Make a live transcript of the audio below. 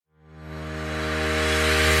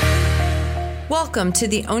Welcome to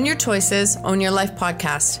the Own Your Choices, Own Your Life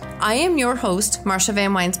podcast. I am your host, Marsha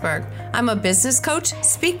Van Weinsberg. I'm a business coach,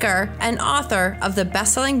 speaker, and author of the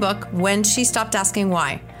best-selling book, When She Stopped Asking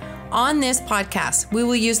Why. On this podcast, we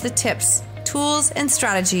will use the tips, tools, and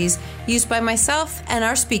strategies used by myself and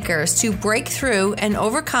our speakers to break through and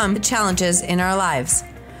overcome the challenges in our lives.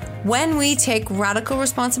 When we take radical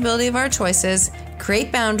responsibility of our choices,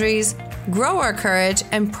 create boundaries, grow our courage,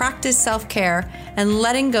 and practice self-care and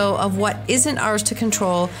letting go of what isn't ours to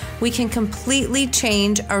control, we can completely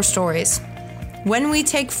change our stories. When we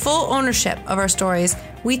take full ownership of our stories,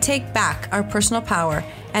 we take back our personal power,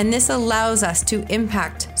 and this allows us to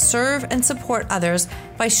impact, serve, and support others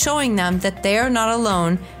by showing them that they are not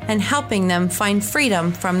alone and helping them find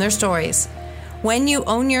freedom from their stories. When you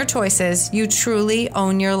own your choices, you truly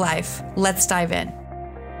own your life. Let's dive in.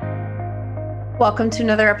 Welcome to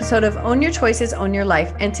another episode of Own Your Choices, Own Your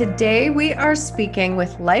Life. And today we are speaking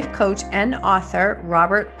with life coach and author,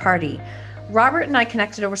 Robert Pardy. Robert and I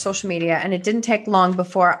connected over social media, and it didn't take long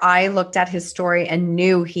before I looked at his story and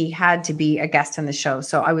knew he had to be a guest on the show.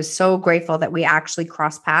 So I was so grateful that we actually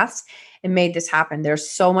crossed paths and made this happen. There's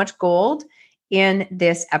so much gold in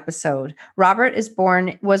this episode. Robert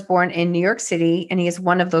was born in New York City, and he is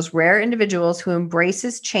one of those rare individuals who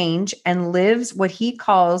embraces change and lives what he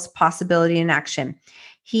calls possibility in action.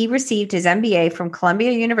 He received his MBA from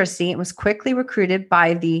Columbia University and was quickly recruited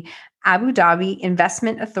by the Abu Dhabi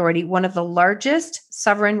Investment Authority, one of the largest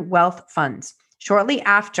sovereign wealth funds. Shortly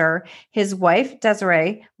after, his wife,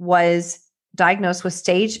 Desiree, was diagnosed with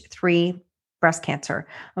stage 3 breast cancer.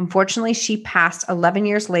 Unfortunately, she passed 11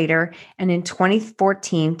 years later, and in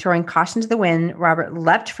 2014, throwing caution to the wind, Robert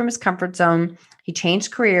leapt from his comfort zone. He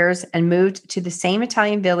changed careers and moved to the same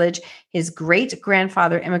Italian village his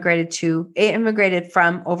great-grandfather immigrated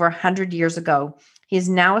from over 100 years ago. He is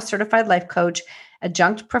now a certified life coach,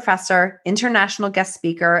 adjunct professor, international guest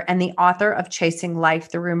speaker, and the author of Chasing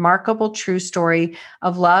Life, the remarkable true story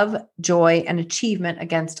of love, joy, and achievement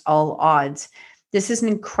against all odds. This is an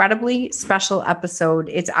incredibly special episode.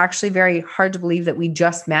 It's actually very hard to believe that we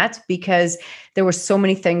just met because there were so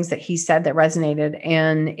many things that he said that resonated.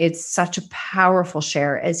 And it's such a powerful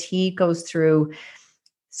share as he goes through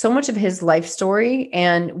so much of his life story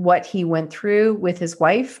and what he went through with his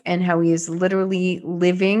wife and how he is literally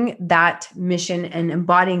living that mission and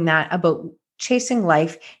embodying that about chasing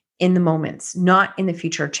life in the moments, not in the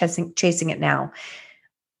future, chasing it now.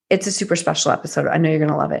 It's a super special episode. I know you're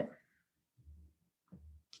going to love it.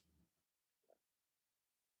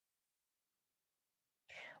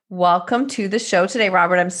 Welcome to the show today,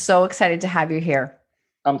 Robert. I'm so excited to have you here.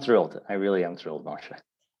 I'm thrilled. I really am thrilled, Marsha.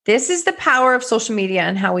 This is the power of social media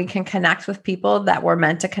and how we can connect with people that we're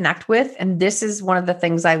meant to connect with. And this is one of the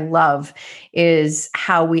things I love is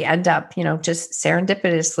how we end up, just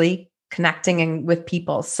serendipitously connecting with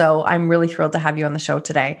people. So I'm really thrilled to have you on the show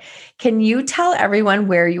today. Can you tell everyone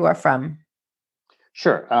where you are from?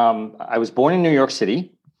 Sure. I was born in New York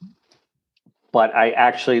City, but I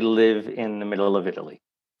actually live in the middle of Italy.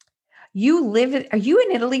 Are you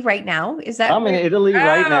in Italy right now? I'm in Italy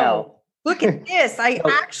right now. Look at this.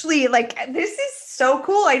 This is so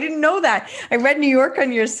cool. I didn't know that. I read New York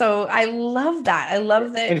on yours, so I love that. I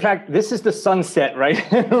love that. In fact, this is the sunset right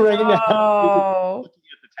now. Oh. Looking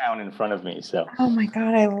at the town in front of me. So. Oh my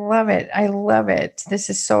God, I love it. I love it. This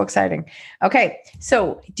is so exciting. Okay.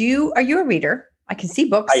 So are you a reader? I can see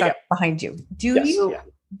books up behind you. Do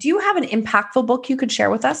you have an impactful book you could share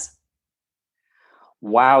with us?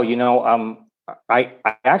 Wow. I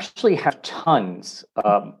actually have tons.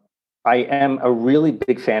 I am a really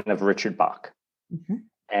big fan of Richard Bach. Mm-hmm.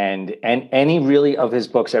 And any really of his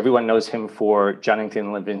books. Everyone knows him for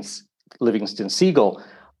Jonathan Livingston Seagull,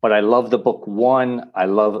 but I love the book One. I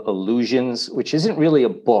love Illusions, which isn't really a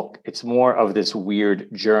book. It's more of this weird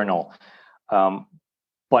journal.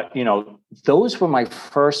 But those were my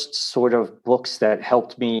first sort of books that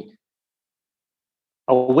helped me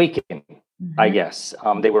awaken, mm-hmm. I guess.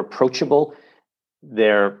 They were approachable.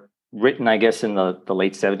 They're written, I guess, in the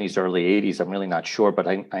late 70s, early 80s. I'm really not sure, but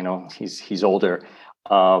I know he's older.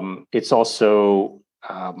 It's also,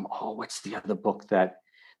 what's the other book The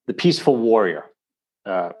Peaceful Warrior,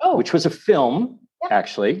 which was a film,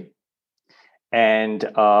 actually. And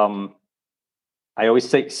I always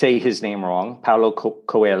say his name wrong, Paulo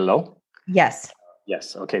Coelho. Yes.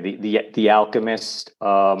 Yes. Okay. The Alchemist.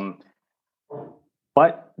 But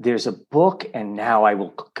there's a book, and now I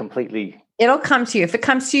will completely. It'll come to you. If it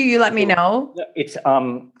comes to you, you let me know. It's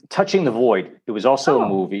Touching the Void. It was also a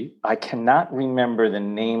movie. I cannot remember the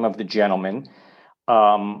name of the gentleman,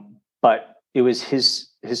 but it was his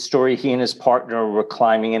story. He and his partner were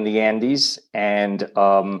climbing in the Andes, and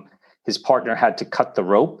his partner had to cut the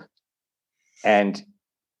rope, and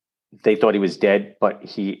they thought he was dead, but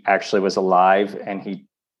he actually was alive, and he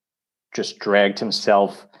just dragged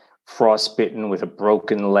himself frostbitten with a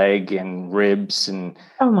broken leg and ribs and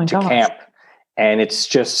to camp. And it's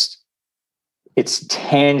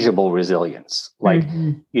tangible resilience. Like,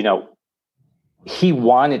 he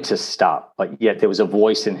wanted to stop, but yet there was a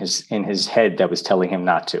voice in his head that was telling him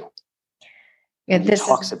not to. Yeah, he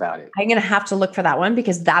talks about it. I'm going to have to look for that one,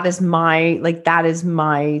 because that is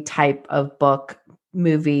my type of book,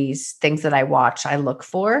 movies, things that I watch, I look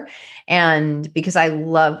for. And because I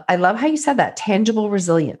love how you said that, tangible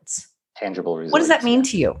resilience. Tangible resilience. What does that mean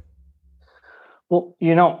to you? Well,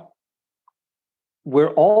 we're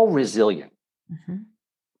all resilient.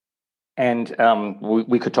 And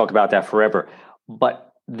we could talk about that forever.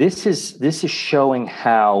 But this is showing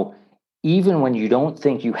how, even when you don't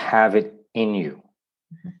think you have it in you,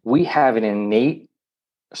 we have an innate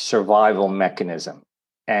survival mechanism.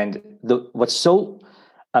 And what's so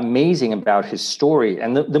amazing about his story,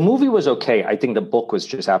 and the movie was okay. I think the book was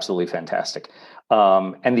just absolutely fantastic.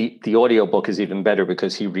 And the audio book is even better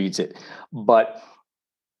because he reads it. But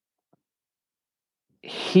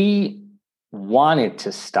he wanted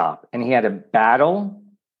to stop, and he had a battle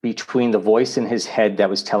between the voice in his head that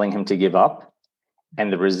was telling him to give up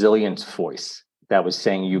and the resilience voice that was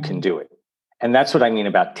saying you can do it. And that's what I mean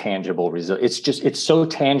about tangible resilience. It's so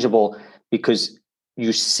tangible because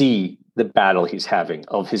you see the battle he's having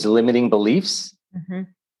of his limiting beliefs,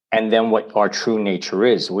 and then what our true nature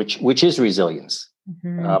is, which is resilience,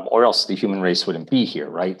 or else the human race wouldn't be here,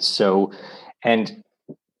 right? So, and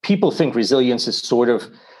people think resilience is sort of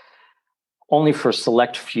only for a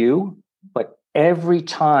select few, but every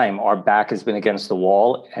time our back has been against the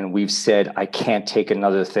wall and we've said, I can't take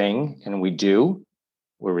another thing, and we do,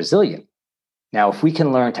 we're resilient. Now, if we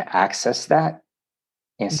can learn to access that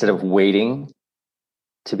instead of waiting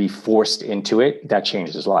to be forced into it, that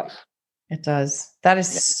changes life. It does. That is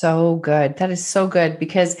so good. That is so good,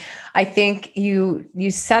 because I think you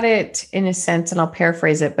said it in a sense, and I'll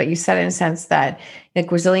paraphrase it, but you said it in a sense that, like,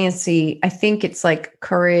 resiliency, I think it's like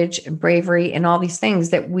courage and bravery and all these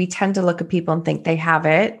things that we tend to look at people and think they have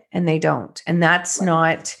it and they don't. And that's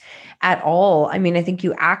not at all. I mean, I think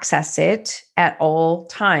you access it at all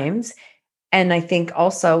times. And I think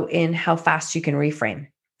also in how fast you can reframe.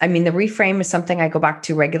 I mean, the reframe is something I go back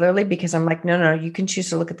to regularly, because I'm like, no, you can choose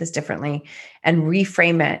to look at this differently and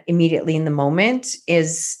reframe it immediately in the moment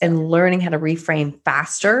and learning how to reframe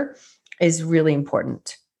faster is really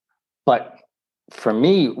important. But for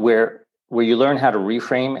me, where you learn how to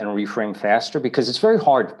reframe faster, because it's very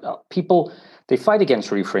hard. People, they fight against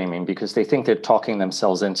reframing because they think they're talking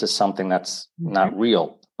themselves into something that's not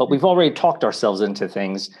real. But we've already talked ourselves into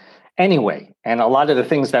things anyway. And a lot of the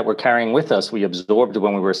things that we're carrying with us, we absorbed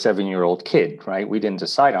when we were a 7-year-old kid, right? We didn't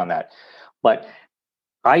decide on that. But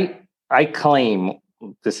I claim,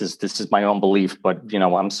 this is my own belief, but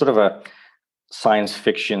I'm sort of a science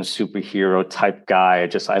fiction superhero type guy.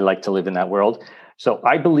 I like to live in that world. So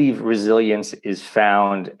I believe resilience is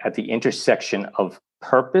found at the intersection of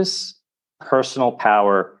purpose, personal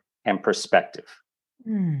power, and perspective.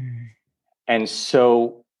 And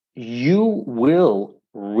so you will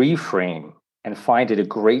reframe and find it a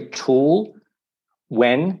great tool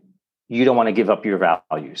when you don't want to give up your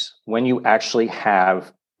values, when you actually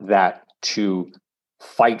have that to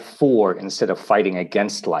fight for instead of fighting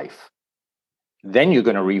against life. Then you're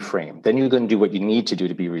going to reframe. Then you're going to do what you need to do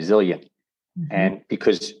to be resilient. And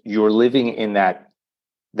because you're living in that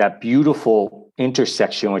beautiful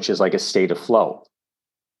intersection, which is like a state of flow,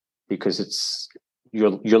 because it's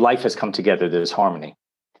your life has come together. There's harmony.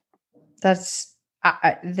 That's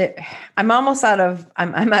I'm almost out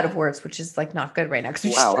of words, which is like not good right now.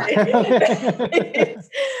 Wow.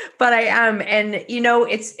 But I am. And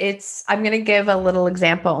I'm going to give a little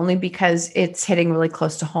example only because it's hitting really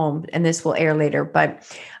close to home, and this will air later. But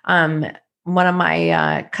one of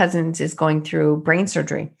my cousins is going through brain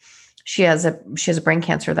surgery. She has a brain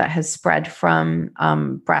cancer that has spread from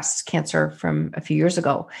breast cancer from a few years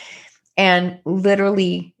ago. And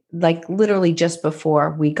literally just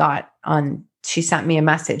before we got on, she sent me a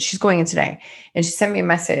message. She's going in today, and she sent me a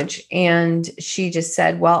message, and she just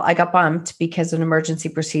said, well, I got bumped because of an emergency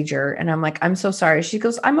procedure. And I'm like, I'm so sorry. She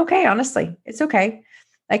goes, I'm okay. Honestly, it's okay.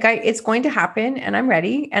 Like it's going to happen, and I'm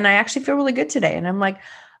ready. And I actually feel really good today. And I'm like,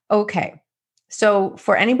 okay. So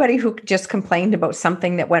for anybody who just complained about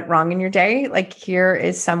something that went wrong in your day, like, here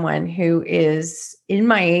is someone who is in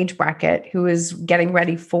my age bracket, who is getting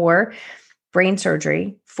ready for brain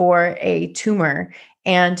surgery for a tumor.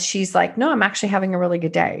 And she's like, no, I'm actually having a really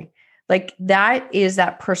good day. Like that is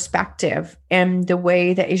that perspective, and the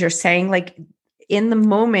way that, as you're saying, like in the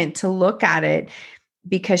moment to look at it,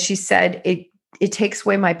 because she said it takes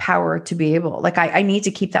away my power to be able, like, I need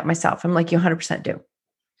to keep that myself. I'm like, you 100% do.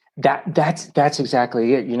 That's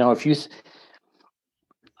exactly it.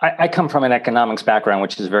 I come from an economics background,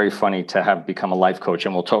 which is very funny to have become a life coach,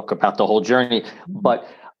 and we'll talk about the whole journey. But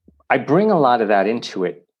I bring a lot of that into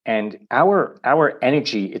it, and our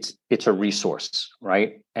energy, it's a resource,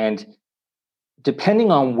 right? And depending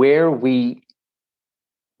on where we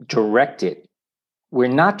direct it, we're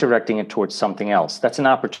not directing it towards something else. That's an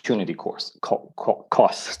opportunity cost.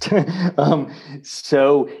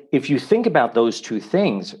 So if you think about those two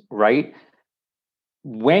things, right?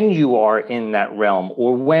 When you are in that realm,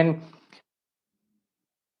 or when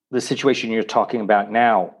the situation you're talking about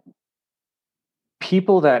now,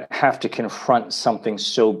 people that have to confront something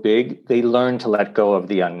so big, they learn to let go of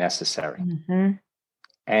the unnecessary. Mm-hmm.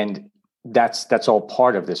 And that's all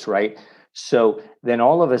part of this, right? So then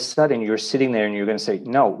all of a sudden you're sitting there and you're going to say,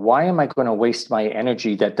 no, why am I going to waste my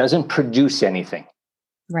energy that doesn't produce anything?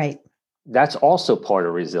 Right. That's also part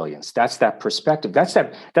of resilience. That's that perspective. That's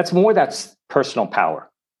personal power.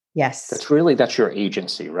 Yes. That's your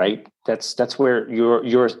agency, right? That's where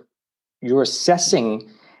you're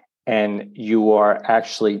assessing, and you are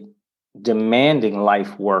actually demanding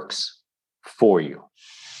life works for you.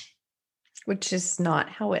 Which is not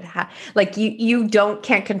how it like you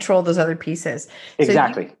can't control those other pieces.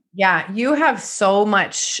 Exactly. So you have so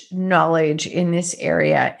much knowledge in this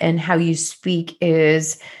area, and how you speak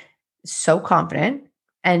is so confident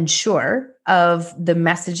and sure of the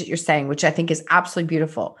message that you're saying, which I think is absolutely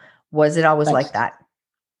beautiful. Was it always Thanks. like that?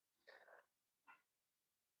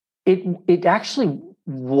 It actually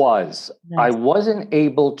was. Nice. I wasn't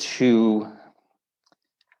able to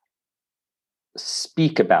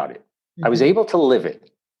speak about it. I was able to live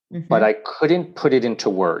it, but I couldn't put it into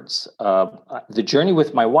words. The journey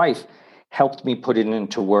with my wife helped me put it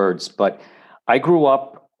into words, but I grew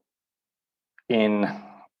up in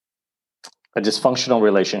a dysfunctional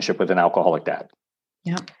relationship with an alcoholic dad.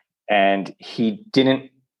 Yeah. And he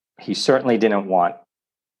certainly didn't want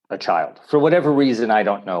a child for whatever reason, I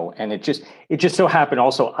don't know. And it just so happened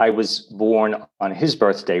also I was born on his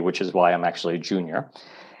birthday, which is why I'm actually a junior.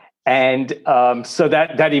 And so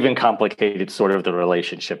that even complicated sort of the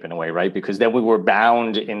relationship in a way, right? Because then we were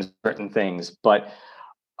bound in certain things. But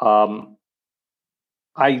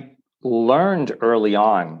I learned early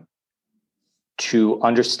on to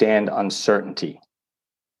understand uncertainty.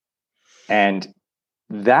 And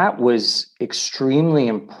that was extremely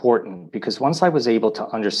important, because once I was able to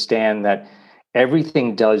understand that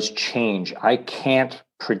everything does change, I can't,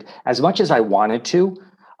 as much as I wanted to,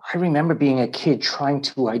 I remember being a kid trying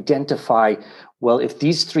to identify, well, if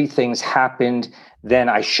these three things happened, then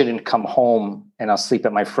I shouldn't come home and I'll sleep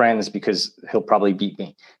at my friend's because he'll probably beat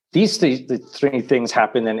me. The three things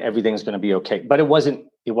happen, then everything's going to be okay. But it wasn't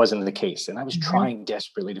the case. And I was trying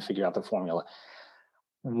desperately to figure out the formula.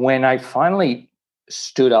 When I finally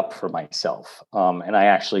stood up for myself, and I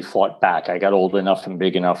actually fought back, I got old enough and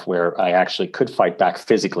big enough where I actually could fight back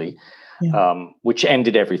physically, which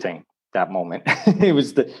ended everything. That moment. It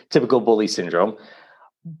was the typical bully syndrome.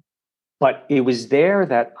 But it was there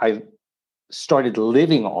that I started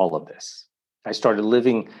living all of this. I started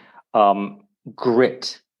living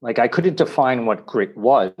grit. Like, I couldn't define what grit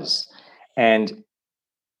was. And,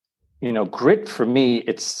 grit for me,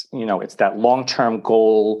 it's that long-term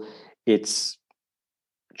goal. It's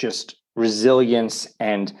just resilience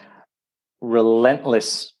and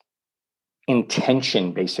relentless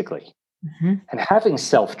intention, basically. And having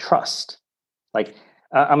self-trust. Like,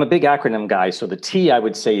 I'm a big acronym guy. So the T, I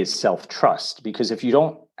would say, is self-trust, because if you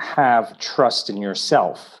don't have trust in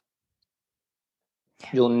yourself,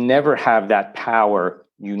 you'll never have that power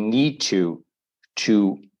you need to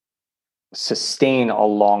sustain a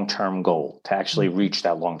long-term goal, to actually reach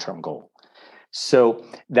that long-term goal. So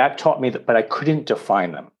that taught me that, but I couldn't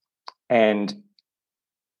define them. And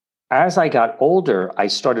as I got older, I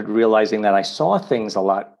started realizing that I saw things a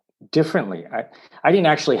lot differently. I didn't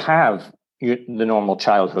actually have the normal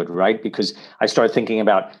childhood, right? Because I started thinking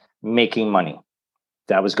about making money.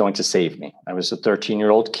 That was going to save me. I was a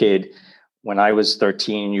 13-year-old kid. When I was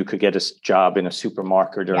 13, you could get a job in a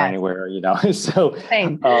supermarket or anywhere, So,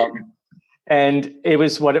 and it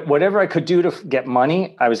was whatever I could do to get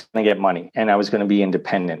money, I was going to get money, and I was going to be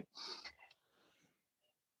independent.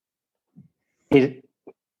 It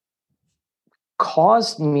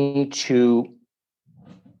caused me to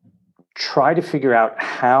try to figure out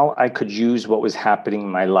how I could use what was happening in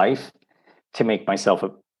my life to make myself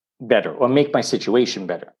better, or make my situation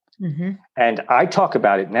better. Mm-hmm. And I talk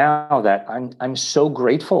about it now that I'm so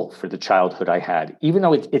grateful for the childhood I had, even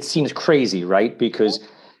though it seems crazy, right? Because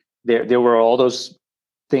there were all those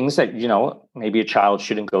things that, maybe a child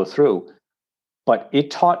shouldn't go through. But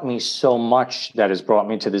it taught me so much that has brought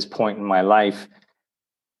me to this point in my life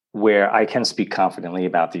where I can speak confidently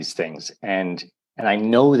about these things. And I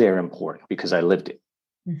know they're important because I lived it.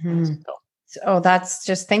 Mm-hmm. So, Oh, that's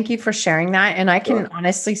just, thank you for sharing that. And I can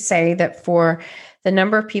honestly say that for the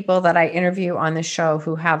number of people that I interview on the show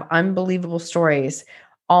who have unbelievable stories,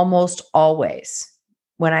 almost always,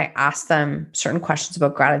 when I ask them certain questions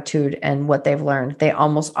about gratitude and what they've learned, they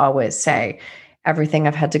almost always say, everything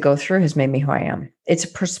I've had to go through has made me who I am. It's a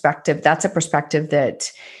perspective. That's a perspective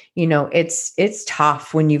that, it's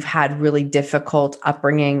tough when you've had really difficult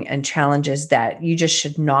upbringing and challenges that you just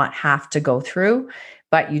should not have to go through,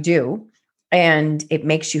 but you do. And it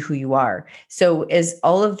makes you who you are. So as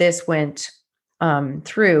all of this went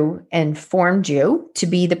through and formed you to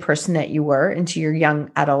be the person that you were into your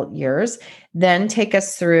young adult years, then take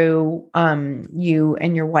us through you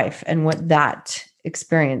and your wife and what that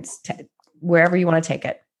experience, wherever you want to take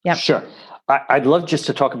it. Yeah, sure. I'd love just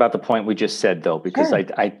to talk about the point we just said, though, because sure.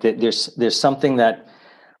 there's something that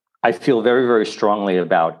I feel very, very strongly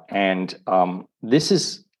about, and this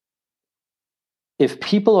is, if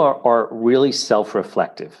people are really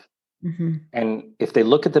self-reflective, Mm-hmm. and if they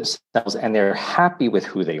look at themselves and they're happy with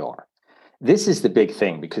who they are, this is the big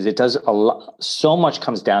thing, because it does a lot. So much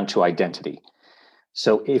comes down to identity.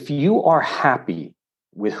 So if you are happy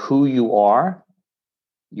with who you are,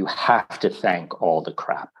 you have to thank all the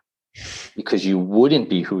crap, because you wouldn't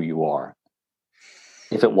be who you are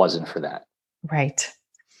if it wasn't for that. Right.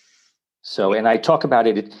 So, and I talk about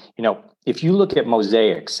it, if you look at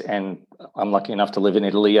mosaics, and I'm lucky enough to live in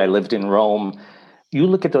Italy, I lived in Rome, you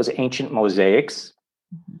look at those ancient mosaics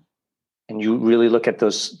and you really look at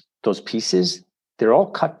those pieces, they're all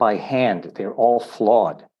cut by hand. They're all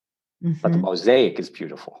flawed, but the mosaic is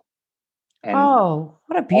beautiful. And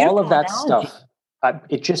what a beautiful all of that analogy. stuff,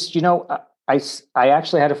 it just, I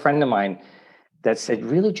actually had a friend of mine that said,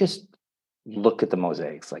 really just look at the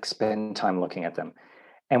mosaics, like spend time looking at them.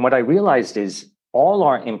 And what I realized is all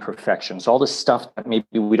our imperfections, all the stuff that maybe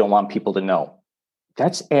we don't want people to know,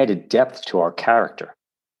 that's added depth to our character.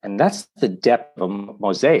 And that's the depth of a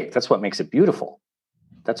mosaic. That's what makes it beautiful.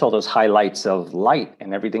 That's all those highlights of light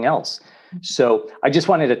and everything else. So I just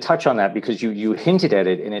wanted to touch on that because you hinted at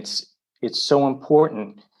it, and it's so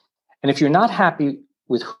important. And if you're not happy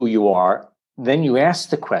with who you are, then you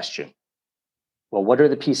ask the question, well, what are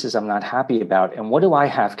the pieces I'm not happy about? And what do I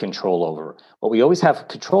have control over? What we always have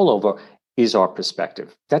control over is our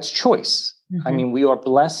perspective. That's choice. Mm-hmm. I mean, we are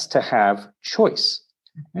blessed to have choice.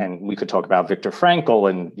 Mm-hmm. And we could talk about Viktor Frankl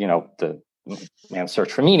and, the man's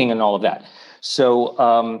search for meaning and all of that.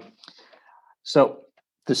 So, so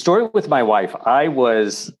the story with my wife, I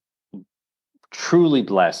was truly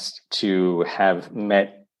blessed to have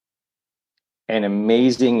met an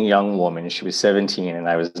amazing young woman. She was 17 and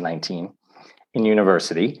I was 19 in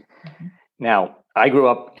university. Mm-hmm. Now, I grew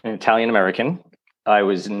up an Italian American. I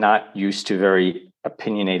was not used to very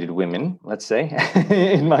opinionated women, let's say,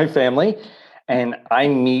 in my family. And I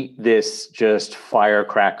meet this just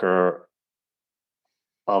firecracker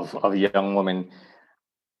of a young woman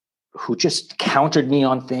who just countered me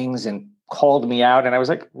on things and called me out. And I was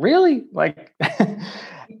like, really?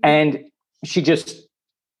 And she just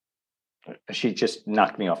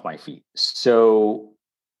knocked me off my feet. So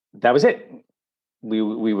that was it. We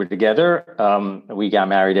were together. We got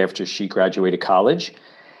married after she graduated college.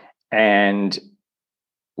 And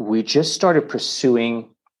we just started pursuing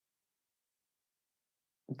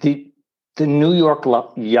the New York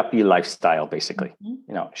yuppie lifestyle, basically.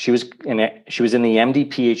 Mm-hmm. She was in the MD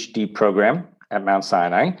PhD program at Mount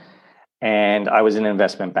Sinai, and I was an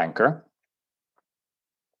investment banker.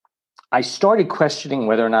 I started questioning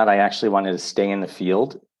whether or not I actually wanted to stay in the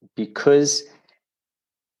field because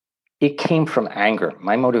it came from anger.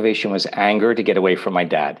 My motivation was anger to get away from my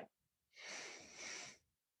dad.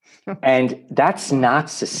 And that's not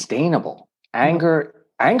sustainable. Anger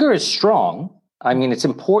is strong. I mean, it's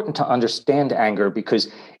important to understand anger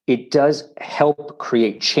because it does help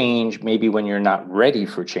create change, maybe when you're not ready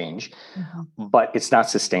for change, but it's not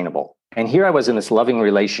sustainable. And here I was in this loving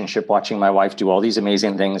relationship, watching my wife do all these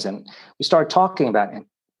amazing things. And we started talking about,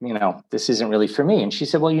 this isn't really for me. And she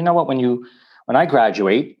said, well, you know what, when I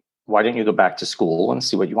graduate, why don't you go back to school and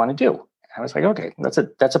see what you want to do? I was like, okay,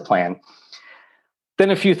 that's a plan. Then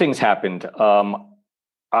a few things happened.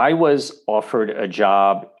 I was offered a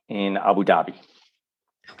job in Abu Dhabi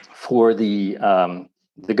for the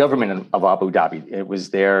the government of Abu Dhabi. It was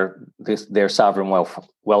their sovereign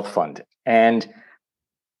wealth fund. And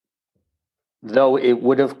though it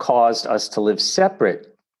would have caused us to live separate,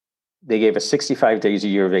 they gave us 65 days a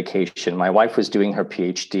year vacation. My wife was doing her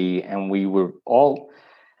PhD, and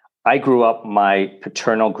I grew up, my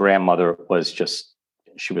paternal grandmother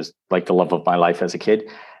she was like the love of my life as a kid.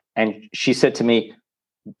 And she said to me,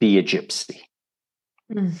 be a gypsy.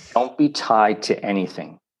 Don't be tied to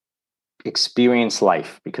anything. Experience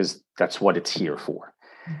life, because that's what it's here for.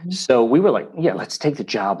 So we were like, yeah, let's take the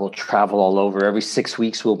job. We'll travel all over. Every 6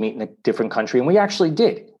 weeks, we'll meet in a different country. And we actually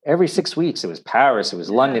did. Every 6 weeks, it was Paris, it was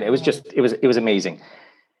London. It was amazing.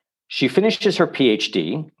 She finishes her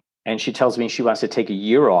PhD, and she tells me she wants to take a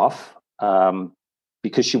year off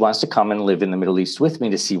because she wants to come and live in the Middle East with me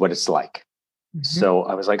to see what it's like. So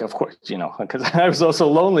I was like, of course, because I was also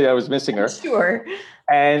lonely. I was missing her. Sure.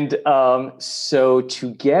 And so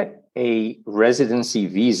to get a residency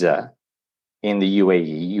visa in the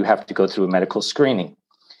UAE, you have to go through a medical screening.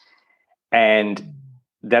 And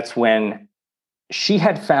that's when she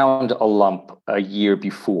had found a lump a year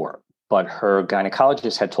before, but her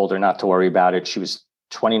gynecologist had told her not to worry about it. She was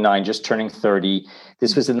 29, just turning 30.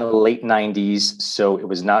 This was in the late 90s, so it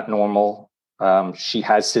was not normal. She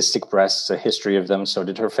has cystic breasts, a history of them. So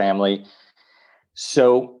did her family.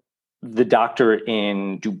 So the doctor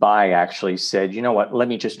in Dubai actually said, you know what, let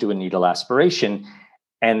me just do a needle aspiration.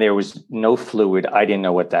 And there was no fluid. I didn't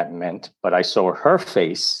know what that meant, but I saw her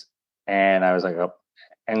face and I was like, oh.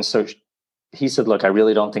 And so he said, look, I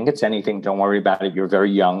really don't think it's anything. Don't worry about it. You're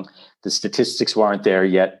very young. The statistics weren't there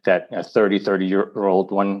yet that a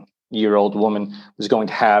 30-year-old, 1-year-old woman was going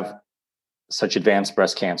to have such advanced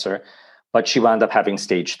breast cancer. But she wound up having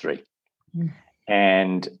stage 3.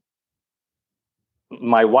 And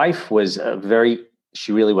my wife was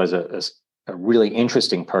she really was a really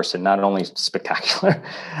interesting person, not only spectacular.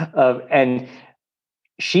 And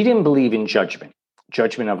she didn't believe in judgment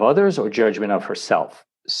of others or judgment of herself.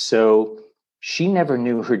 So she never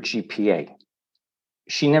knew her GPA.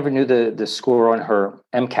 She never knew the score on her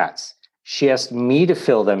MCATs. She asked me to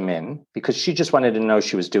fill them in because she just wanted to know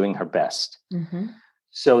she was doing her best.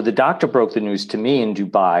 So the doctor broke the news to me in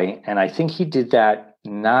Dubai, and I think he did that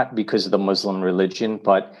not because of the Muslim religion,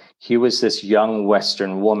 but he was this young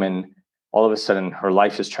Western woman. All of a sudden, her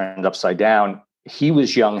life is turned upside down. He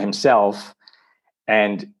was young himself,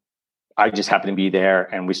 and I just happened to be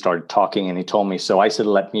there, and we started talking, and he told me. So I said,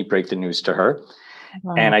 let me break the news to her.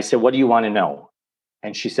 And I said, what do you want to know?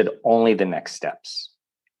 And she said, only the next steps.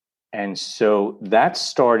 And so that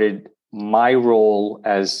started my role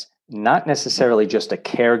as not necessarily just a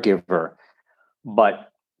caregiver,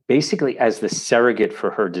 but basically as the surrogate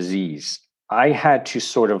for her disease. I had to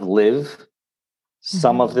sort of live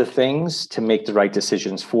some of the things to make the right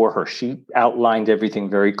decisions for her. She outlined everything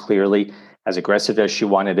very clearly, as aggressive as she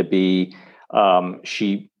wanted to be.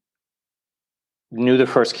 She knew the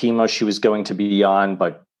first chemo she was going to be on,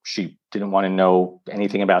 but she didn't want to know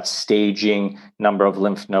anything about staging, number of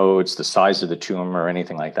lymph nodes, the size of the tumor, or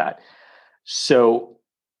anything like that. So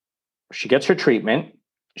she gets her treatment.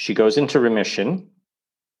 She goes into remission.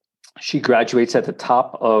 She graduates at the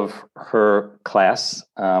top of her class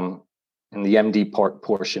in the MD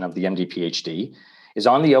portion of the MD PhD, is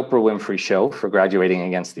on the Oprah Winfrey Show for graduating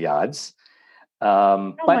against the odds.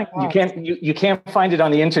 But you can't find it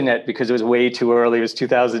on the internet because it was way too early. It was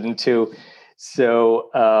 2002. So,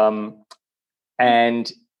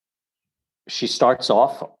 and she starts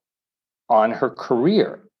off on her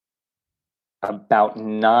career about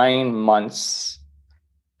 9 months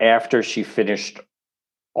after she finished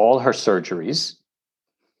all her surgeries.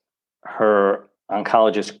 Her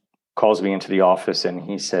oncologist calls me into the office and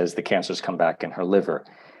he says the cancer's come back in her liver.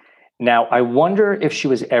 Now, I wonder if she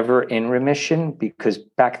was ever in remission, because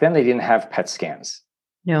back then they didn't have PET scans.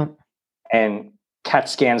 No. And CAT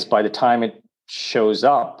scans, by the time it shows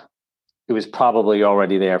up, it was probably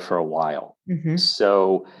already there for a while.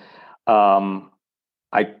 So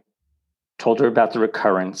I told her about the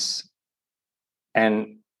recurrence.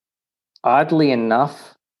 And oddly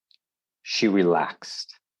enough, she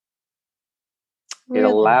relaxed. Really?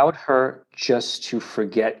 It allowed her just to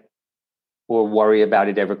forget or worry about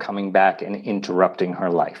it ever coming back and interrupting her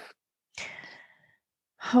life.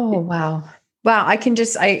 Oh, wow. Wow. I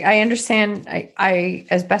understand. I,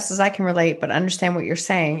 as best as I can relate, but understand what you're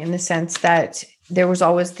saying in the sense that there was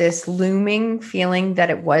always this looming feeling that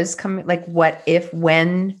it was coming, like what if,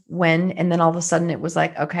 when, and then all of a sudden it was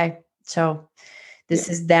like, okay, so this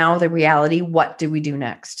is now the reality. What do we do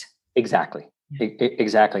next? Exactly.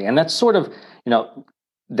 Exactly. And that's sort of,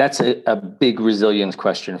 that's a big resilience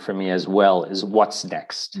question for me as well, is what's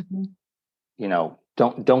next?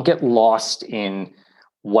 Don't get lost in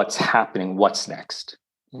what's happening, what's next.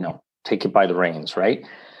 Take it by the reins, right?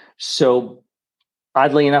 So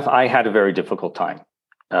oddly enough, I had a very difficult time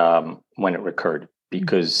when it recurred,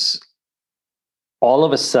 because all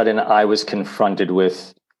of a sudden I was confronted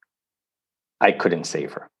with, I couldn't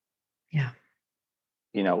save her. Yeah.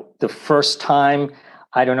 The first time,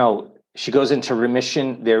 I don't know, she goes into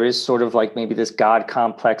remission, there is sort of like maybe this God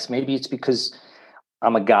complex. Maybe it's because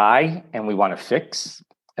I'm a guy and we want to fix,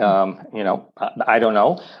 I don't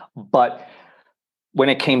know. But when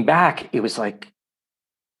it came back, it was like,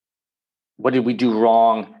 what did we do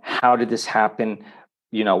wrong? How did this happen?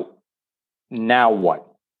 Now what?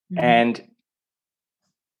 And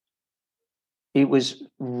it was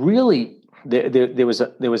really, there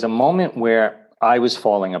was a moment where I was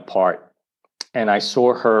falling apart, and I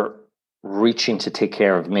saw her reaching to take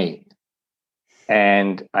care of me.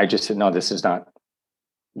 And I just said, no, this is not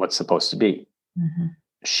what's supposed to be.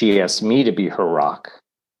 She asked me to be her rock.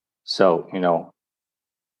 So,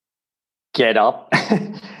 get up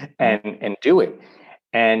and do it.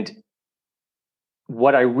 And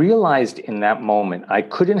what I realized in that moment, I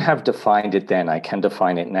couldn't have defined it then. I can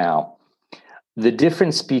define it now. The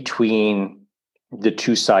difference between the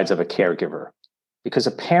two sides of a caregiver, because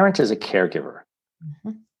a parent is a caregiver,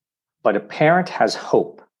 but a parent has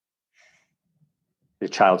hope. The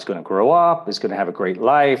child's going to grow up, is going to have a great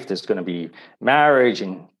life, there's going to be marriage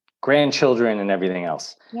and grandchildren and everything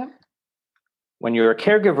else. Yep. When you're a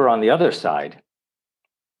caregiver on the other side,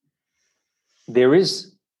 there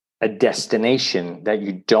is a destination that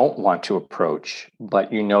you don't want to approach,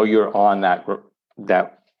 but you're on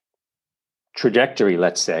that trajectory,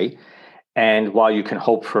 let's say. And while you can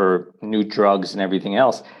hope for new drugs and everything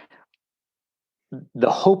else,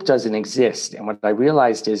 the hope doesn't exist. And what I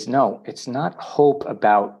realized is, no, it's not hope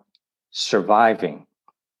about surviving.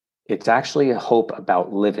 It's actually a hope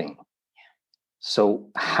about living. So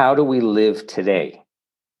how do we live today?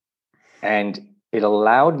 And it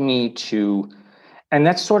allowed me to, and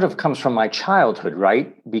that sort of comes from my childhood,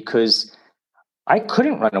 right? Because I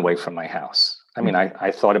couldn't run away from my house. I mean,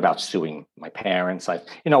 I thought about suing my parents.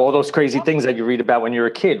 All those crazy things that you read about when you're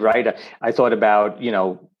a kid, right? I thought about,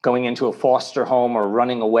 going into a foster home or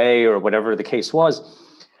running away or whatever the case was.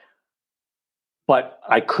 But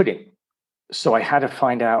I couldn't. So I had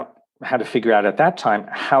to figure out at that time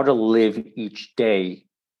how to live each day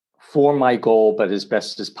for my goal, but as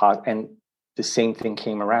best as possible. And the same thing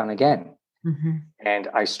came around again. And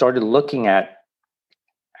I started looking at,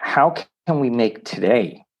 how can we make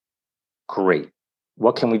today great?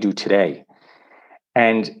 What can we do today?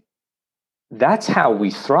 And that's how we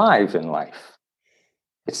thrive in life.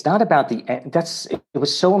 It's not about the end. It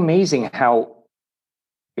was so amazing how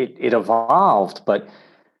it evolved, but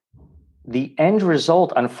the end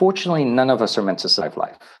result, unfortunately, none of us are meant to survive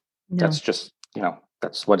life. No. That's just,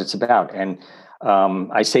 that's what it's about. And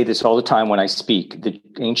I say this all the time when I speak. The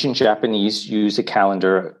ancient Japanese use a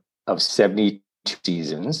calendar of 72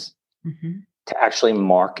 seasons to actually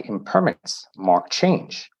mark impermanence, mark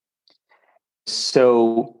change.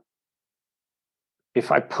 So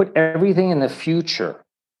if I put everything in the future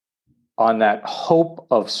on that hope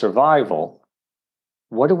of survival,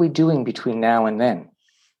 what are we doing between now and then?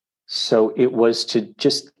 So it was to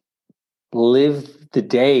just live the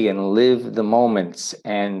day and live the moments.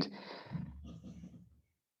 And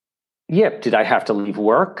did I have to leave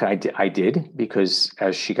work? I did, because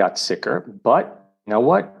as she got sicker. But you know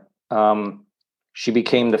what? She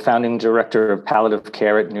became the founding director of palliative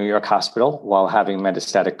care at New York Hospital while having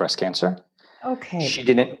metastatic breast cancer. Okay. She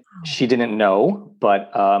didn't know,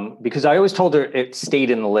 but because I always told her it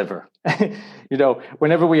stayed in the liver.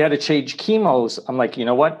 Whenever we had to change chemos, I'm like, you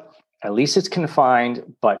know what? At least it's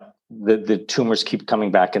confined, but the tumors keep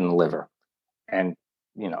coming back in the liver. And,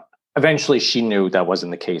 eventually she knew that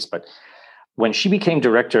wasn't the case. But when she became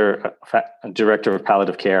director of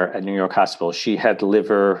palliative care at New York Hospital, she had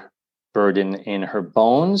liver burden in her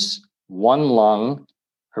bones, one lung,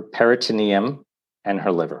 her peritoneum, and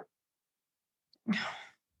her liver.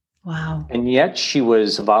 Wow. And yet she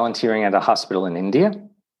was volunteering at a hospital in India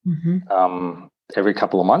every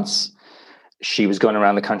couple of months. She was going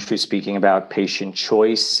around the country speaking about patient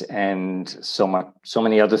choice and so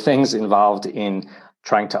many other things involved in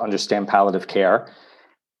trying to understand palliative care.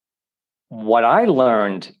 What I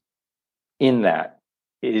learned in that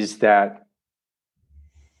is that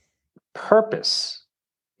purpose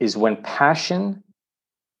is when passion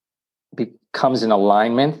becomes in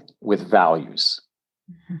alignment with values.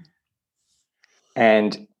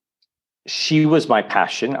 And she was my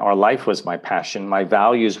passion. Our life was my passion. My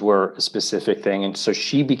values were a specific thing. And so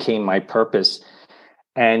she became my purpose.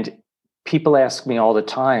 And people ask me all the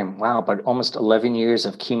time, wow, but almost 11 years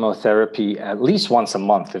of chemotherapy, at least once a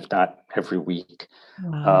month, if not every week.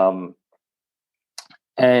 Wow.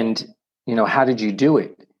 And, how did you do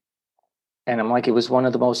it? And I'm like, it was one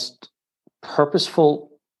of the most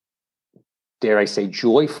purposeful, dare I say,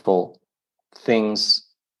 joyful things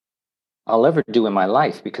I'll ever do in my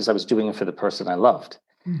life, because I was doing it for the person I loved.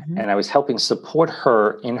 Mm-hmm. And I was helping support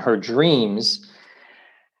her in her dreams.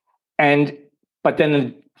 But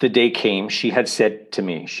then the day came, she had said to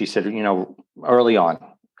me, she said, early on,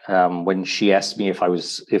 when she asked me if I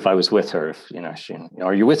was with her,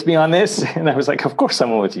 are you with me on this? And I was like, of course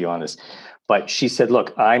I'm with you on this. But she said,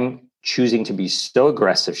 look, I'm choosing to be so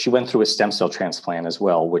aggressive. She went through a stem cell transplant as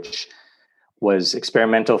well, which was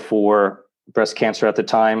experimental for breast cancer at the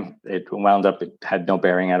time. It had no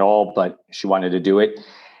bearing at all, but she wanted to do it.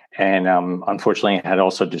 And unfortunately, it had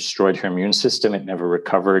also destroyed her immune system. It never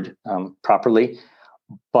recovered properly.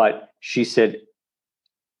 But she said,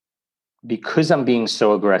 because I'm being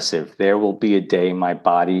so aggressive, there will be a day my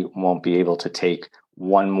body won't be able to take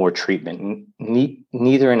one more treatment,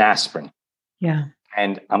 neither an aspirin. Yeah.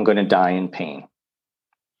 And I'm going to die in pain.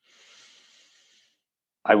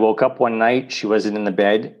 I woke up one night. She wasn't in the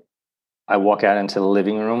bed. I walk out into the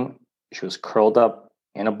living room. She was curled up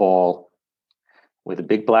in a ball with a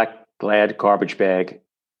big black Glad garbage bag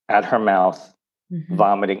at her mouth, mm-hmm.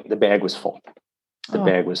 vomiting. The bag was full. The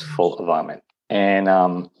bag was full of vomit. And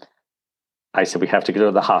I said, we have to go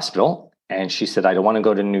to the hospital. And she said, I don't want to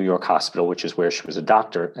go to New York Hospital, which is where she was a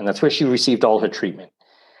doctor. And that's where she received all her treatment.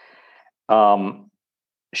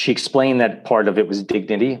 She explained that part of it was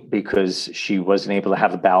dignity, because she wasn't able to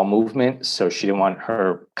have a bowel movement. So she didn't want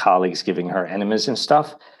her colleagues giving her enemas and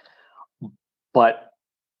stuff. But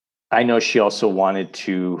I know she also wanted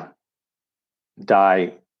to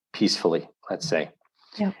die peacefully, let's say.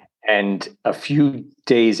 Yeah. And a few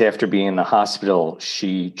days after being in the hospital,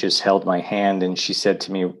 she just held my hand and she said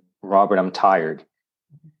to me, Robert, I'm tired.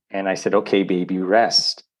 And I said, okay, baby,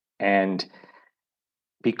 rest. And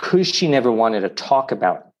because she never wanted to talk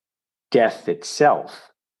about death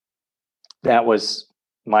itself, that was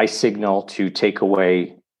my signal to take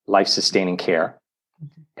away life-sustaining care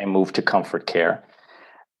and move to comfort care.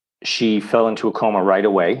 She fell into a coma right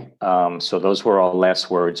away. So those were our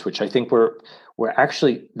last words, which I think were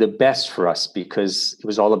actually the best for us, because it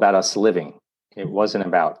was all about us living. It wasn't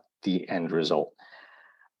about the end result.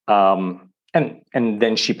 And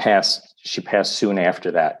then she passed soon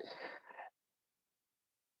after that.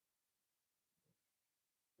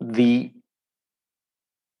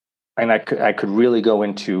 And I could really go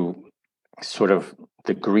into sort of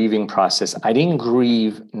the grieving process. I didn't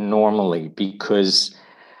grieve normally because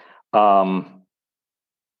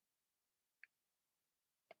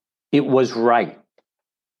it was right.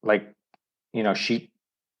 Like,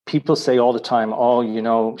 people say all the time,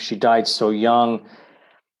 oh, she died so young.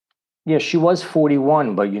 Yeah, she was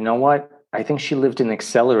 41, but you know what? I think she lived an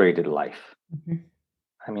accelerated life. Mm-hmm.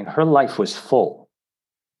 I mean, her life was full.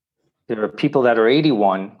 There are people that are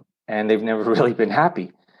 81 and they've never really been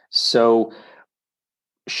happy. So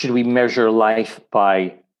should we measure life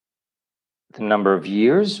by the number of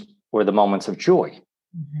years or the moments of joy?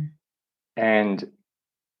 Mm-hmm. And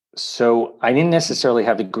so I didn't necessarily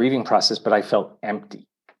have the grieving process, but I felt empty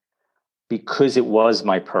because it was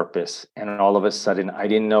my purpose. And all of a sudden, I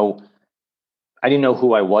didn't know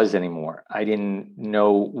who I was anymore. I didn't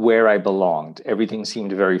know where I belonged. Everything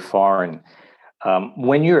seemed very foreign.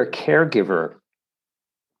 When you're a caregiver,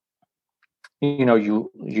 you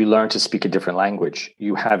learn to speak a different language.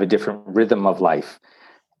 You have a different rhythm of life.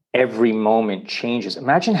 Every moment changes.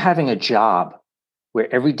 Imagine having a job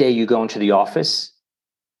where every day you go into the office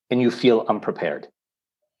and you feel unprepared.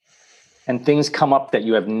 And things come up that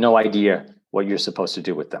you have no idea what you're supposed to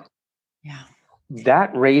do with them. Yeah.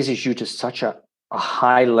 That raises you to such a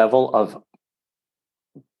high level of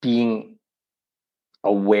being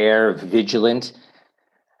aware, vigilant,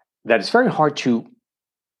 that it's very hard to,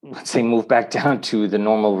 let's say, move back down to the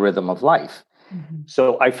normal rhythm of life. Mm-hmm.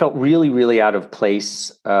 So I felt really, really out of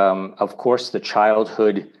place. Of course, the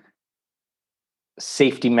childhood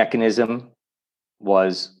safety mechanism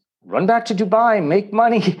was run back to Dubai, make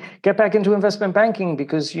money, get back into investment banking,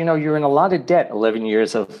 because, you're in a lot of debt. 11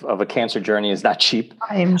 years of a cancer journey is not cheap.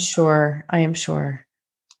 I am sure.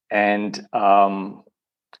 And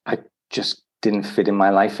I just didn't fit in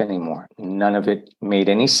my life anymore. None of it made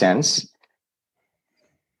any sense.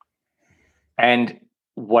 And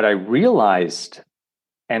what I realized,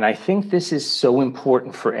 and I think this is so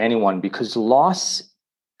important for anyone, because loss,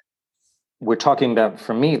 we're talking about,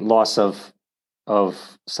 for me, loss of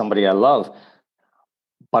somebody I love,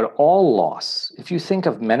 But all loss, if you think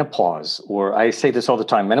of menopause, or I say this all the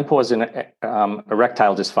time, menopause and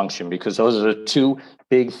erectile dysfunction, because those are the two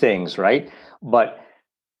big things, right? But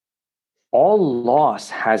all loss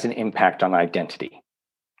has an impact on identity,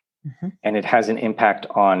 and it has an impact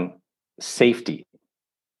on safety.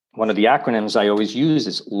 One of the acronyms I always use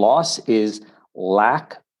is loss is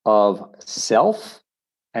lack of self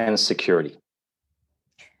and security.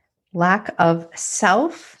 Lack of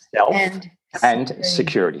self and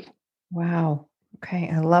security. Wow. Okay.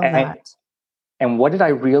 I love that. And what did I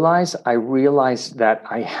realize? I realized that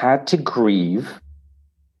I had to grieve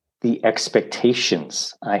the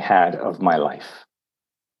expectations I had of my life.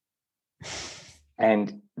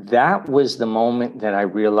 And that was the moment that I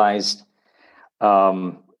realized,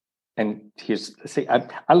 and here's, see,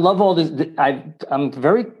 I love all this. I'm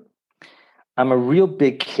a real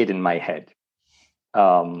big kid in my head.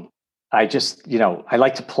 I just, I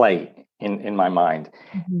like to play in my mind.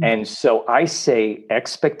 And so I say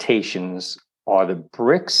expectations are the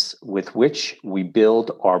bricks with which we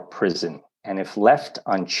build our prison. And if left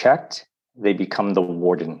unchecked, they become the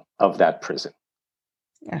warden of that prison.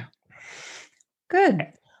 Yeah. Good.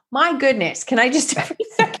 My goodness. Can I just every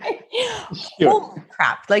second? Sure. Holy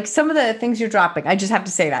crap. Like some of the things you're dropping, I just have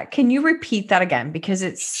to say that. Can you repeat that again? Because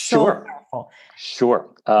it's so powerful. Sure.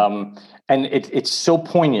 And it's so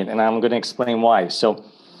poignant, and I'm going to explain why. So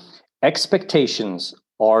expectations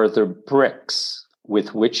are the bricks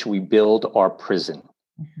with which we build our prison.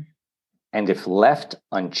 And if left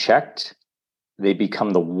unchecked, they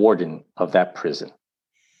become the warden of that prison.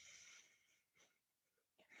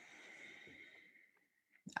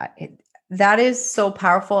 That is so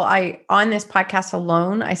powerful. On this podcast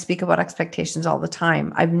alone, I speak about expectations all the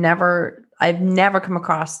time. I've never come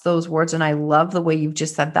across those words. And I love the way you've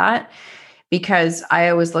just said that, because I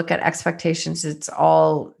always look at expectations. It's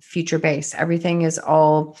all future based. Everything is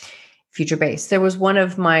all future based. There was one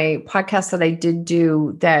of my podcasts that I did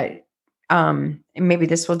do that, and maybe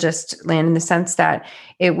this will just land in the sense that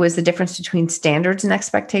it was the difference between standards and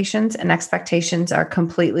expectations. And expectations are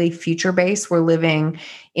completely future based. We're living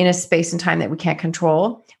in a space and time that we can't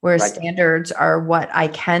control, whereas standards are what I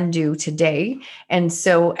can do today. And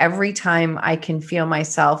so every time I can feel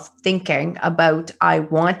myself thinking about, I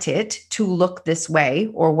want it to look this way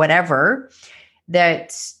or whatever,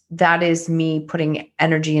 that is me putting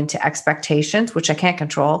energy into expectations, which I can't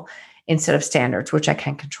control, instead of standards, which I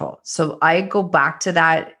can control. So I go back to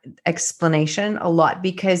that explanation a lot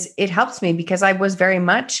because it helps me, because I was very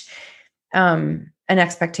much an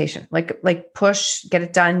expectation, like push, get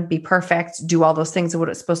it done, be perfect, do all those things of what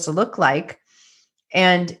it's supposed to look like.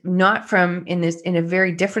 And not from in a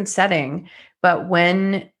very different setting, but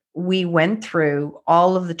when we went through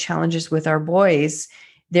all of the challenges with our boys,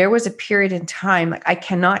 there was a period in time, like I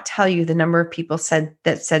cannot tell you the number of people said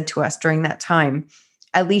to us during that time,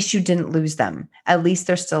 at least you didn't lose them. At least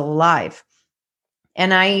they're still alive.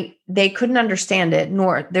 And they couldn't understand it,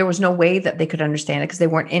 nor there was no way that they could understand it because they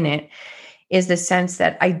weren't in it, is the sense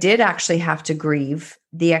that I did actually have to grieve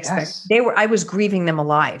the I was grieving them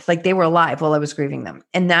alive. Like they were alive while I was grieving them.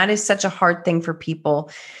 And that is such a hard thing for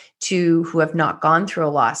people who have not gone through a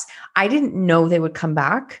loss. I didn't know they would come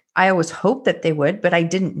back. I always hoped that they would, but I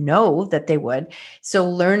didn't know that they would. So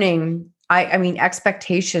learning, I mean,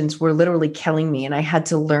 expectations were literally killing me, and I had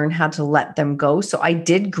to learn how to let them go. So I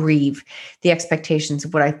did grieve the expectations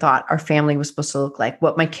of what I thought our family was supposed to look like,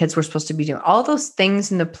 what my kids were supposed to be doing, all those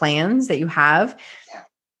things in the plans that you have. Yeah.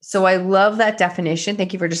 So I love that definition.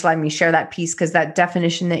 Thank you for just letting me share that piece, because that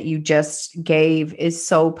definition that you just gave is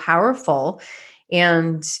so powerful.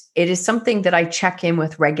 And it is something that I check in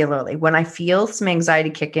with regularly. When I feel some anxiety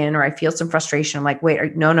kick in or I feel some frustration, I'm like,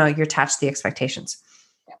 wait, no, you're attached to the expectations.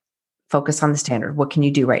 Focus on the standard. What can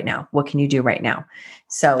you do right now? What can you do right now?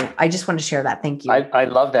 So I just want to share that. Thank you. I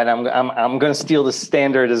love that. I'm going to steal the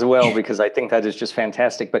standard as well, because I think that is just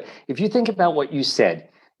fantastic. But if you think about what you said,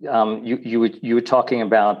 you were talking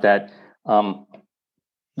about that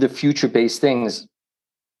the future-based things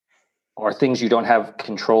are things you don't have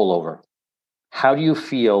control over. How do you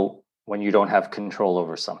feel when you don't have control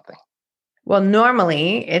over something? Well,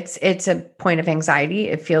 normally it's a point of anxiety.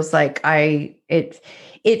 It feels like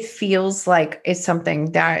it feels like it's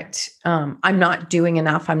something that I'm not doing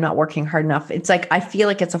enough. I'm not working hard enough. It's like, I feel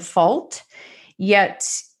like it's a fault. Yet,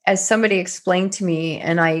 as somebody explained to me,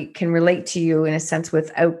 and I can relate to you in a sense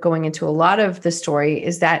without going into a lot of the story,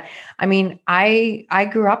 is that, I mean, I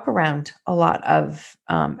grew up around a lot of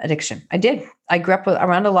addiction. I did. I grew up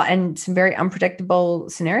around a lot and some very unpredictable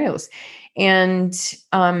scenarios. And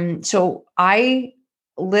so I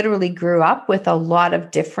literally grew up with a lot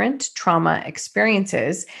of different trauma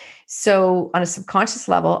experiences. So on a subconscious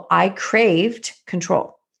level, I craved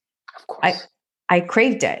control. Of course. I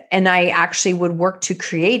craved it, and I actually would work to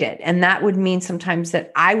create it. And that would mean sometimes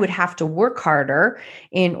that I would have to work harder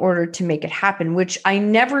in order to make it happen, which I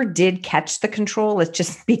never did catch the control. Let's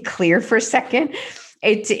just be clear for a second.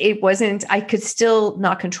 It wasn't, I could still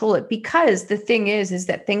not control it, because the thing is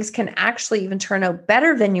that things can actually even turn out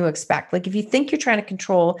better than you expect. Like if you think you're trying to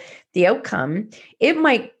control the outcome, it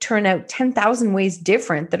might turn out 10,000 ways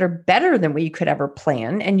different that are better than what you could ever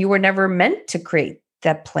plan. And you were never meant to create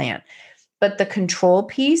that plan. But the control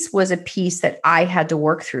piece was a piece that I had to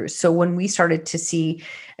work through. So when we started to see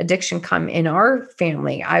addiction come in our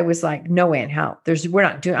family, I was like, no way in hell.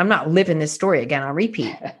 I'm not living this story again on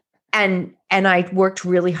repeat. And I worked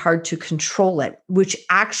really hard to control it, which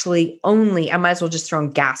actually I might as well just throw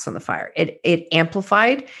gas on the fire. It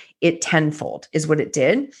amplified it tenfold is what it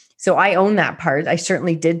did. So I own that part. I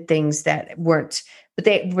certainly did things that weren't, but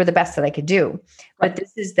they were the best that I could do. But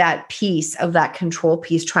this is that piece of that control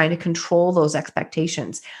piece, trying to control those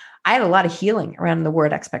expectations. I had a lot of healing around the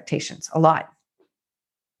word expectations, a lot.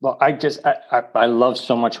 Well, I love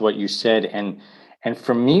so much what you said. And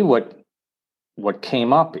for me, what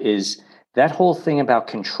came up is that whole thing about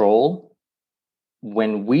control.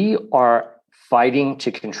 When we are fighting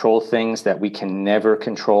to control things that we can never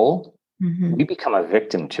control, we become a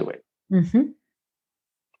victim to it.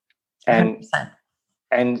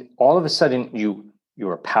 And all of a sudden you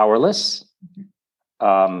are powerless.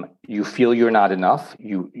 You feel you're not enough.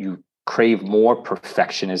 You crave more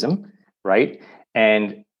perfectionism, right?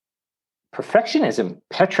 And perfectionism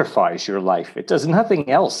petrifies your life. It does nothing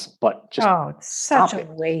else but just it's such a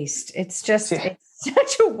waste. It's such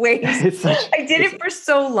a waste. I did it for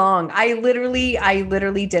so long. I literally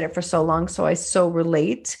did it for so long. So I so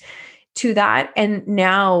relate to that. And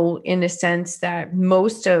now, in a sense, that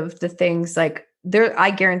most of the things like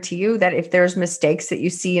I guarantee you that if there's mistakes that you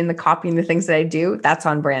see in the copying the things that I do, that's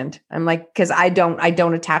on brand. I'm like, because I don't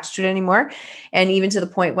attach to it anymore. And even to the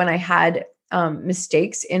point when I had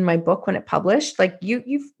mistakes in my book when it published, like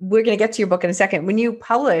we're going to get to your book in a second. When you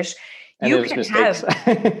publish, you can have,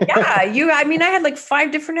 I had like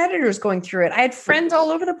 5 different editors going through it. I had friends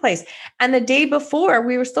all over the place. And the day before,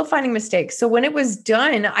 we were still finding mistakes. So when it was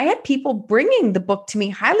done, I had people bringing the book to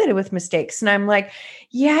me highlighted with mistakes. And I'm like,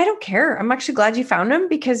 yeah, I don't care. I'm actually glad you found them,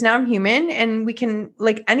 because now I'm human and we can,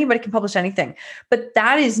 like, anybody can publish anything. But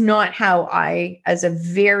that is not how I, as a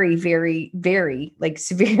very, very, very like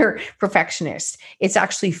severe perfectionist, it's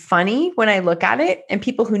actually funny when I look at it, and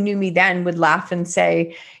people who knew me then would laugh and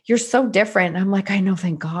say, you're so different. I'm like, I know,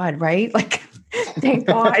 thank God, right? Like, thank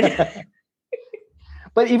God.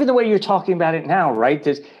 But even the way you're talking about it now, right?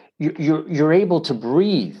 You're able to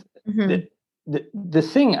breathe. The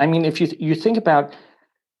thing, I mean, if you think about,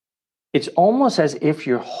 it's almost as if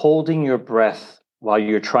you're holding your breath while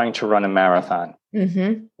you're trying to run a marathon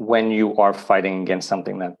when you are fighting against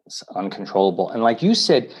something that's uncontrollable. And like you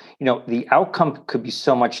said, the outcome could be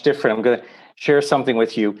so much different. I'm going to share something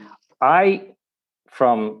with you.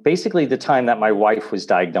 From basically the time that my wife was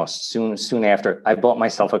diagnosed, soon after, I bought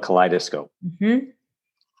myself a kaleidoscope.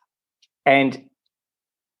 And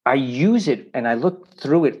I use it and I look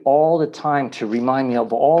through it all the time to remind me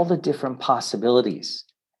of all the different possibilities.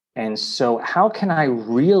 And so how can I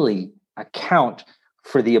really account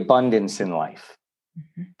for the abundance in life?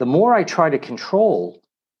 The more I try to control,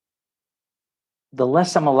 the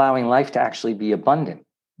less I'm allowing life to actually be abundant.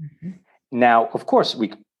 Now, of course,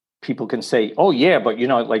 people can say, oh yeah, but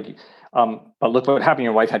but look what happened.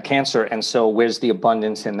 Your wife had cancer. And so where's the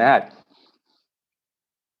abundance in that?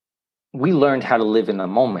 We learned how to live in the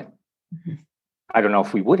moment. I don't know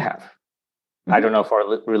if we would have. I don't know if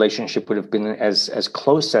our relationship would have been as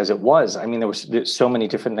close as it was. I mean, there's so many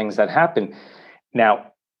different things that happened.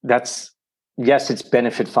 Now, yes, it's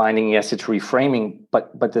benefit finding. Yes, it's reframing.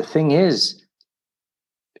 But the thing is,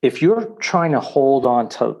 if you're trying to hold on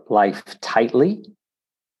to life tightly,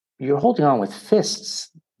 you're holding on with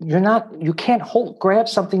fists. You can't grab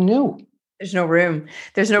something new. There's no room.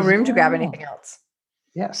 There's no room to grab anything else.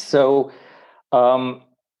 Yes. So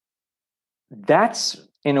that's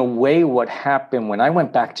in a way what happened when I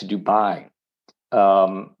went back to Dubai.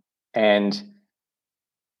 And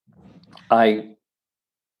I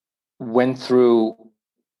went through,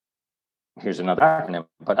 here's another acronym,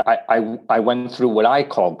 but I went through what I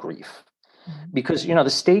call grief. Because, the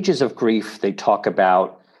stages of grief, they talk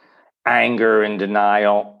about anger and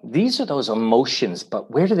denial. These are those emotions, but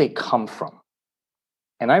where do they come from?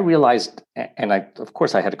 And I realized, and of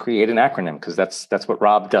course I had to create an acronym, because that's what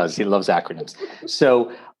Rob does. He loves acronyms.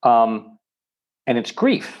 So, and it's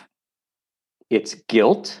grief, it's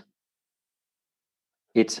guilt,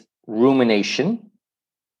 it's rumination,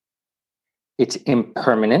 it's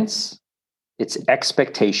impermanence, it's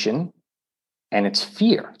expectation, and it's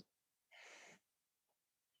fear.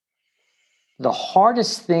 The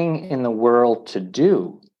hardest thing in the world to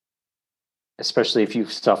do, especially if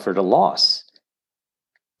you've suffered a loss,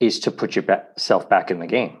 is to put yourself back in the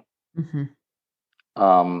game.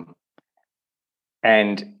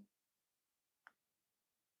 And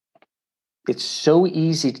it's so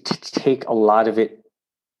easy to take a lot of it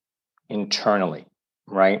internally,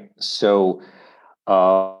 right? So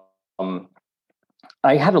I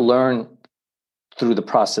had to learn through the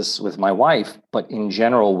process with my wife, but in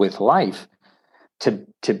general with life,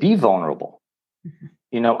 to be vulnerable.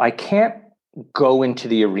 I can't go into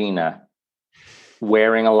the arena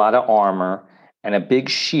wearing a lot of armor and a big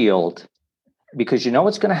shield, because you know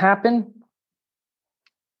what's going to happen?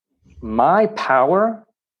 My power,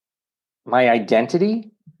 my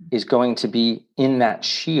identity is going to be in that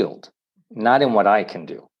shield, not in what I can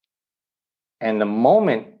do. And the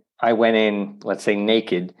moment I went in, let's say,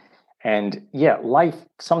 naked, and yeah, life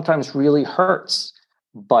sometimes really hurts,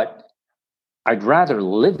 but I'd rather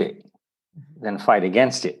live it than fight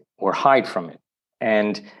against it or hide from it.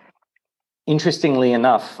 And interestingly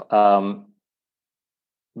enough,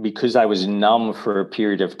 because I was numb for a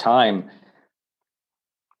period of time,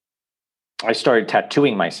 I started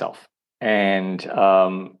tattooing myself. And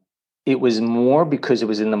it was more because it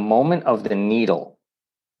was in the moment of the needle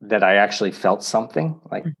that I actually felt something,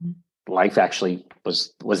 like life actually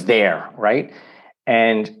was there, right?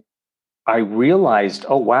 And I realized,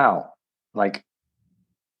 oh, wow, like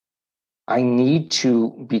I need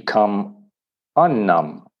to become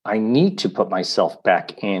unnumb. I need to put myself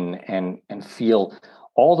back in and feel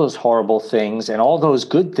all those horrible things and all those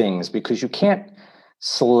good things, because you can't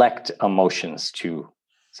select emotions to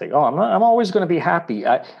say, oh, I'm always going to be happy.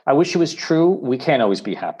 I wish it was true. We can't always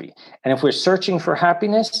be happy. And if we're searching for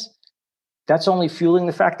happiness, that's only fueling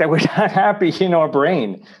the fact that we're not happy in our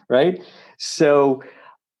brain, right? So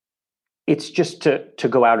it's just to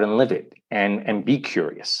go out and live it and be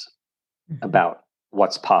curious about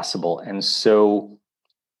what's possible. And so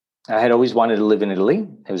I had always wanted to live in Italy.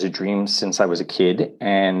 It was a dream since I was a kid.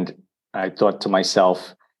 And I thought to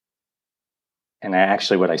myself, and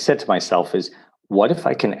what I said to myself is, what if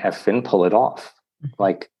I can effing pull it off?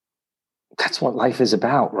 Like, that's what life is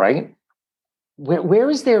about, right? Where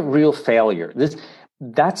is there real failure?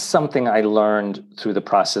 That's something I learned through the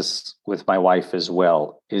process with my wife as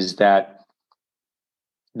well, is that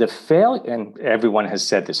the failure, and everyone has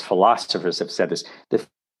said this, philosophers have said this, the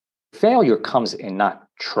failure comes in not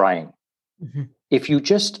trying. If you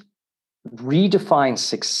just redefine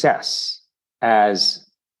success as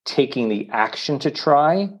taking the action to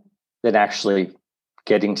try, than actually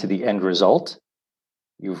getting to the end result,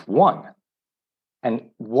 you've won. And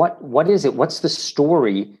what is it? What's the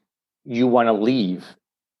story you want to leave?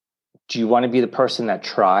 Do you want to be the person that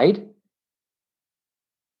tried?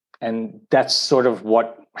 And that's sort of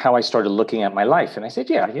how I started looking at my life. And I said,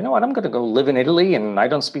 yeah, you know what? I'm going to go live in Italy, and I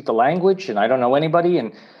don't speak the language and I don't know anybody.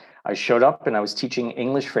 And I showed up and I was teaching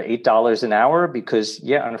English for $8 an hour because,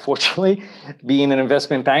 yeah, unfortunately, being an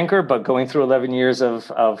investment banker, but going through 11 years of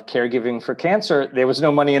caregiving for cancer, there was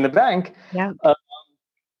no money in the bank. Yeah.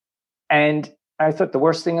 And I thought the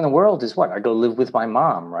worst thing in the world is what? I go live with my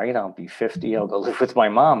mom, right? I'll be 50, I'll go live with my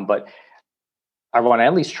mom, but I want to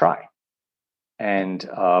at least try. And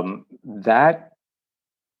that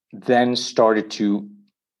then started to,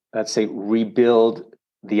 let's say, rebuild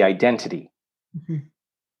the identity.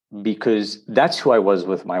 Because that's who I was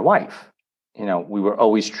with my wife. We were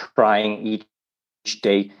always trying each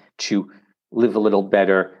day to live a little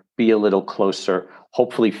better, be a little closer,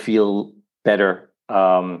 hopefully feel better.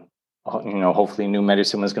 Hopefully new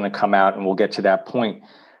medicine was going to come out and we'll get to that point.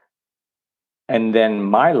 And then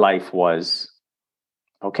my life was,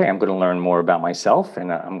 okay, I'm going to learn more about myself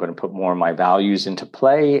and I'm going to put more of my values into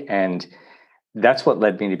play. And that's what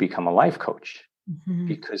led me to become a life coach,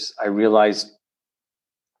 because I realized,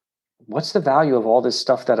 what's the value of all this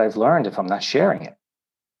stuff that I've learned if I'm not sharing it?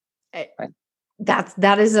 Right?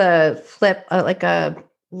 That is a flip,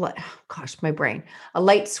 my brain, a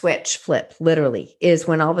light switch flip, literally, is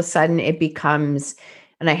when all of a sudden it becomes,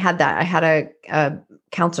 and I had a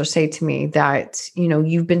counselor say to me that,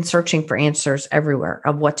 you've been searching for answers everywhere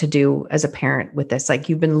of what to do as a parent with this. Like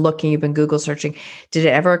you've been Google searching. Did it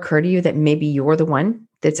ever occur to you that maybe you're the one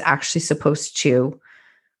that's actually supposed to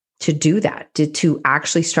do that, to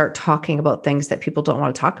actually start talking about things that people don't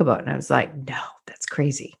want to talk about? And I was like, no, that's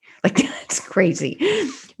crazy. Like, that's crazy.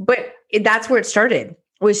 But that's where it started,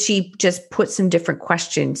 was she just put some different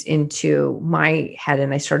questions into my head.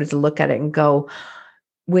 And I started to look at it and go,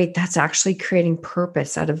 wait, that's actually creating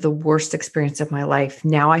purpose out of the worst experience of my life.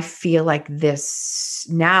 Now I feel like this.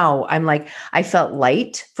 Now I'm like, I felt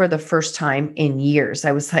light for the first time in years.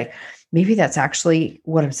 I was like, maybe that's actually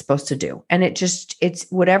what I'm supposed to do. And it's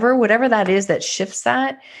whatever that is that shifts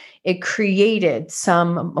that, it created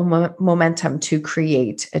some momentum to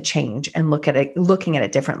create a change and looking at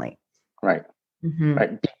it differently. Right. Mm-hmm.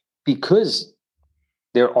 Right. Because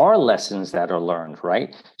there are lessons that are learned,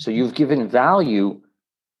 right? So you've given value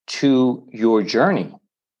to your journey.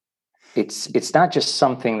 It's not just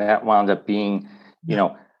something that wound up being,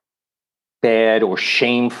 bad or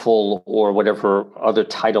shameful or whatever other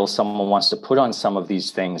title someone wants to put on some of these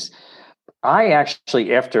things. I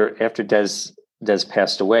actually, after Des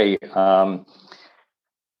passed away, there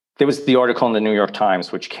was the article in the New York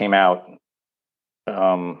Times, which came out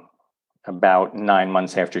about 9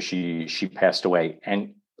 months after she passed away,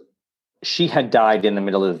 and she had died in the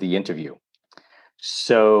middle of the interview.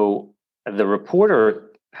 So the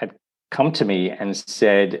reporter had come to me and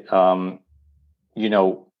said,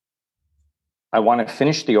 I want to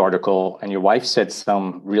finish the article, and your wife said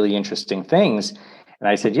some really interesting things. And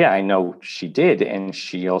I said, yeah, I know she did. And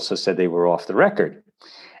she also said they were off the record.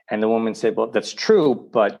 And the woman said, well, that's true,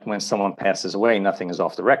 but when someone passes away, nothing is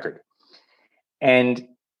off the record. And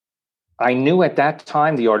I knew at that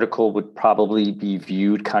time the article would probably be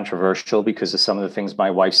viewed controversial because of some of the things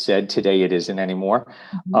my wife said. Today it isn't anymore.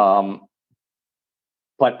 Mm-hmm.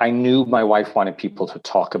 But I knew my wife wanted people to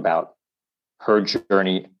talk about her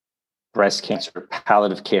journey, breast cancer,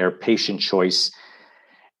 palliative care, patient choice.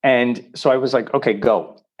 And so I was like, okay,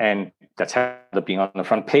 go. And that's how it being on the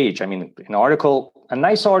front page. I mean, a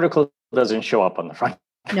nice article doesn't show up on the front.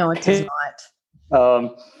 No, it does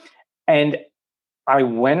not. And I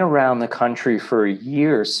went around the country for a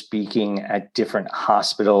year speaking at different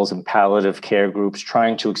hospitals and palliative care groups,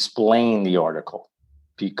 trying to explain the article,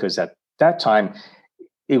 because at that time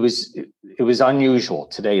it was unusual.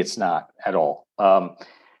 Today it's not at all.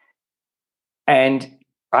 And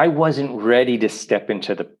I wasn't ready to step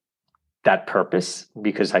into that purpose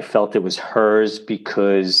because I felt it was hers,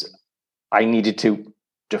 because I needed to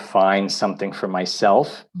define something for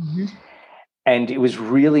myself. Mm-hmm. And it was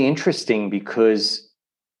really interesting because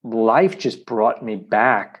life just brought me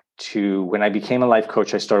back to when I became a life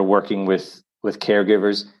coach. I started working with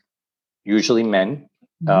caregivers, usually men,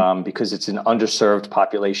 mm-hmm. Because it's an underserved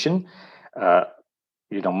population.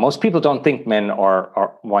 Most people don't think men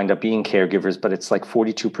are wind up being caregivers, but it's like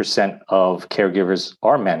 42% of caregivers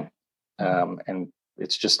are men. And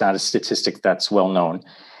it's just not a statistic that's well known.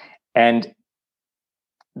 And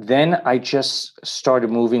then I just started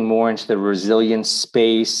moving more into the resilience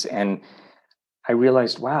space, and I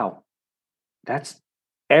realized, wow, that's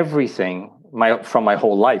everything from my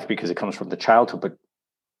whole life, because it comes from the childhood, but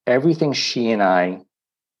everything she and I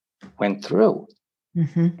went through.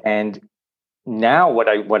 Mm-hmm. And now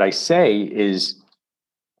what I say is,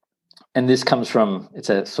 and this comes from, it's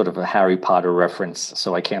a sort of a Harry Potter reference,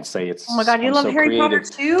 so I can't say it's. Oh my God, you love Harry Potter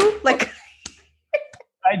too? Like.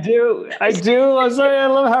 I do. I'm sorry, I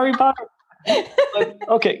love Harry Potter. But,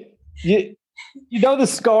 okay, you know the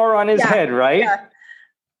scar on his head, right? Yeah.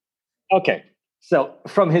 Okay, so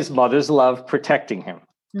from his mother's love protecting him.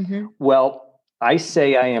 Mm-hmm. Well, I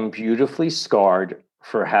say I am beautifully scarred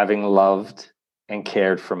for having loved and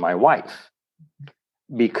cared for my wife,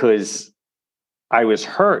 because I was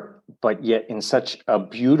hurt, but yet in such a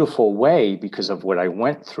beautiful way because of what I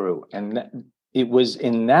went through. And it was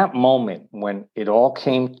in that moment when it all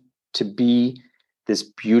came to be this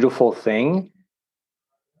beautiful thing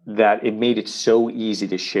that it made it so easy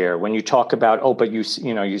to share. When you talk about, but you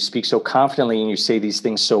speak so confidently and you say these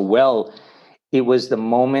things so well, it was the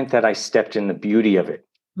moment that I stepped in the beauty of it,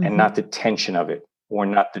 mm-hmm. and not the tension of it, or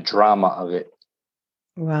not the drama of it.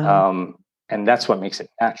 Wow. And that's what makes it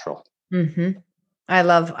natural. Mm-hmm. I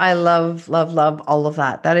love all of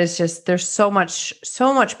that. That is just, there's so much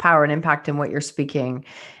power and impact in what you're speaking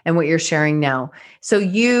and what you're sharing now. So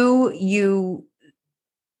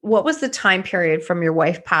what was the time period from your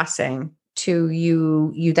wife passing to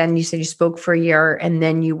you said you spoke for a year and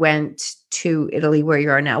then you went to Italy where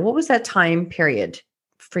you are now? What was that time period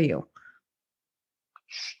for you?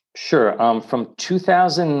 Sure. From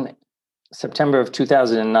September of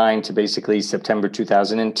 2009 to basically September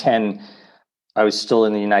 2010, I was still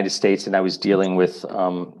in the United States, and I was dealing with,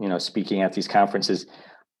 speaking at these conferences.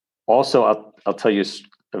 Also, I'll tell you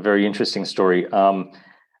a very interesting story.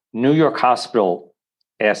 New York Hospital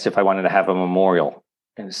asked if I wanted to have a memorial,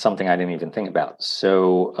 and it's something I didn't even think about.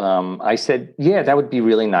 So I said, yeah, that would be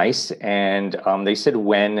really nice. And they said,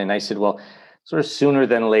 when? And I said, well, sort of sooner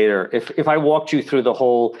than later. If I walked you through the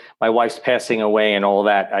whole, my wife's passing away and all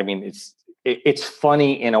that, I mean, it's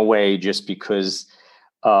funny in a way, just because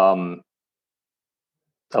of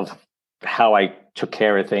how I took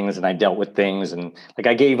care of things and I dealt with things. And like,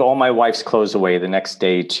 I gave all my wife's clothes away the next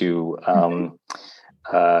day to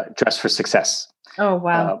Dress for Success. Oh,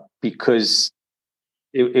 wow. Because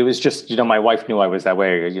it was just, my wife knew I was that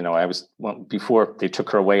way. Before they took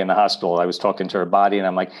her away in the hospital, I was talking to her body, and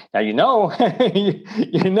I'm like, now,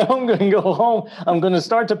 I'm going to go home. I'm going to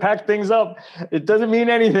start to pack things up. It doesn't mean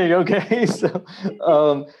anything. Okay. So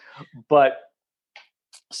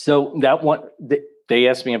that one, they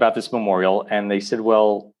asked me about this memorial, and they said,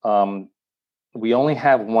 well, we only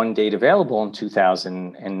have one date available in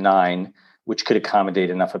 2009, which could accommodate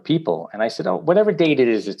enough of people. And I said, oh, whatever date it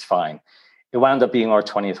is, it's fine. It wound up being our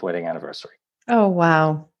 20th wedding anniversary. Oh,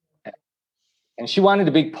 wow. And she wanted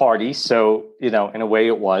a big party. So, in a way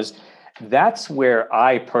it was. That's where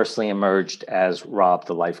I personally emerged as Rob,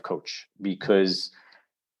 the life coach, because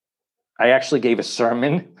I actually gave a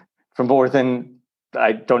sermon for more than,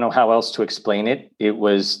 I don't know how else to explain it. It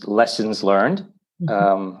was lessons learned.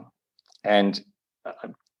 Mm-hmm. And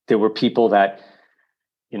there were people that,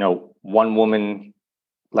 one woman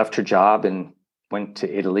left her job and went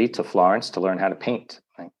to Italy, to Florence, to learn how to paint.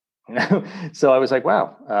 So I was like,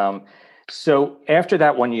 wow. So after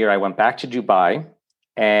that one year, I went back to Dubai,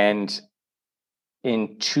 and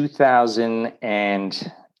in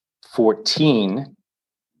 2014,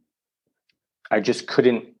 I just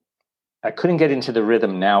couldn't get into the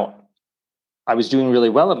rhythm. Now, I was doing really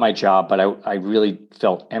well at my job, but I really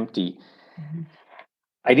felt empty. Mm-hmm.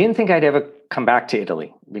 I didn't think I'd ever come back to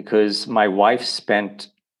Italy, because my wife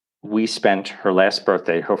we spent her last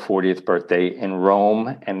birthday, her 40th birthday, in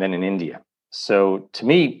Rome and then in India. So to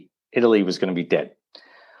me, Italy was going to be dead.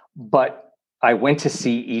 But I went to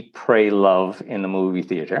see Eat, Pray, Love in the movie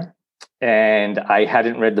theater. And I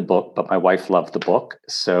hadn't read the book, but my wife loved the book.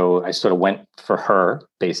 So I sort of went for her,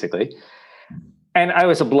 basically. And I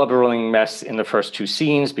was a blubbering mess in the first two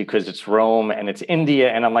scenes, because it's Rome and it's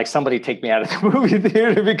India. And I'm like, somebody take me out of the movie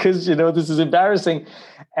theater, because, this is embarrassing.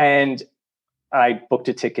 And I booked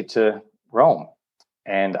a ticket to Rome,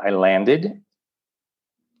 and I landed.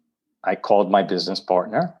 I called my business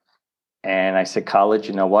partner, and I said, college,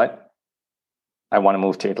 you know what? I want to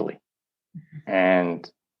move to Italy. Mm-hmm. And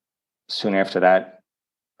soon after that,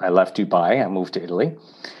 I left Dubai. I moved to Italy.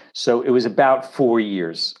 So it was about 4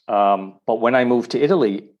 years. But when I moved to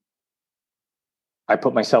Italy, I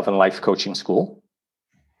put myself in life coaching school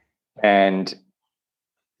and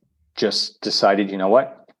just decided, you know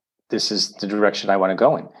what? This is the direction I want to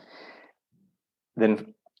go in.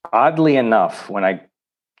 Then, oddly enough, when I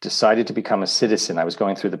decided to become a citizen, I was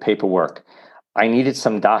going through the paperwork. I needed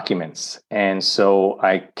some documents. And so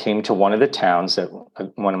I came to one of the towns that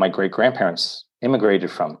one of my great-grandparents immigrated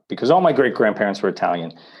from, because all my great-grandparents were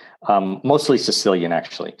Italian, mostly Sicilian,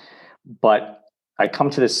 actually. But I come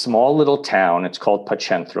to this small little town. It's called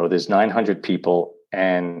Pacentro. There's 900 people,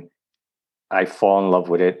 and I fall in love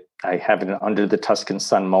with it. I have an under the Tuscan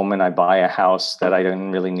sun moment. I buy a house that I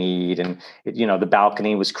didn't really need. And, the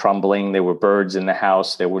balcony was crumbling. There were birds in the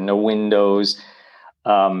house. There were no windows.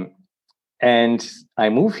 And I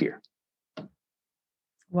move here.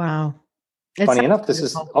 Wow. Funny enough, this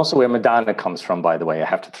is also where Madonna comes from, by the way. I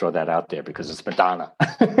have to throw that out there, because it's Madonna.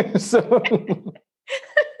 So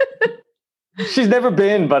she's never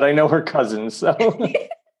been, but I know her cousins. So.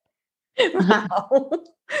 Wow.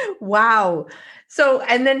 Wow. So,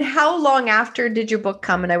 and then how long after did your book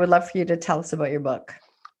come? And I would love for you to tell us about your book.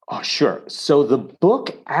 Oh, sure. So the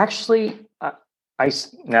book actually,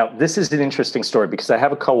 now this is an interesting story, because I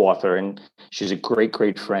have a co-author, and she's a great,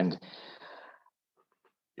 great friend.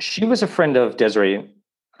 She was a friend of Desiree,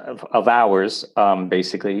 of ours,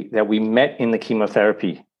 basically, that we met in the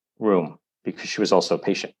chemotherapy room, because she was also a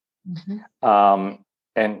patient. Mm-hmm.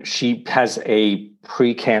 And she has a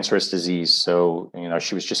precancerous disease. So,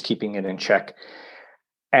 she was just keeping it in check.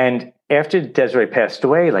 And after Desiree passed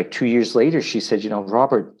away, like 2 years later, she said,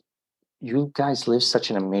 Robert, you guys live such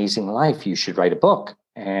an amazing life. You should write a book.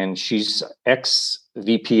 And she's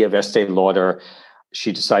ex-VP of Estee Lauder.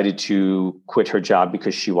 She decided to quit her job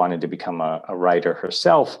because she wanted to become a writer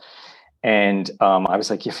herself. And I was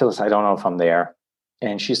like, yeah, Phyllis, I don't know if I'm there.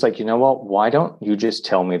 And she's like, you know what? Why don't you just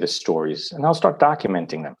tell me the stories, and I'll start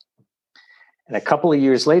documenting them. And a couple of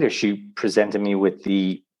years later, she presented me with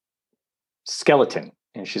the skeleton.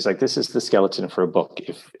 And she's like, this is the skeleton for a book,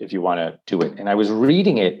 if you want to do it. And I was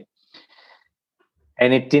reading it,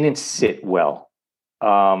 and it didn't sit well.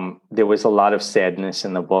 There was a lot of sadness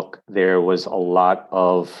in the book. There was a lot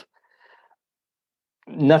of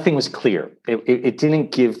nothing was clear. It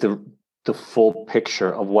didn't give the full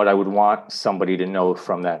picture of what I would want somebody to know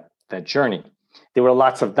from that journey. There were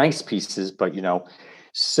lots of nice pieces, but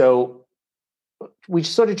so we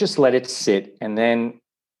sort of just let it sit. And then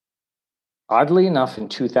oddly enough, in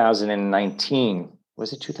 2019,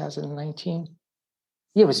 was it 2019?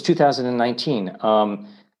 Yeah, it was 2019.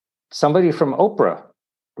 Somebody from Oprah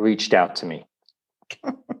reached out to me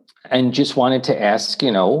and just wanted to ask, they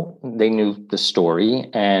knew the story,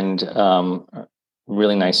 and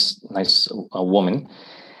really nice woman,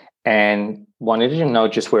 and wanted to know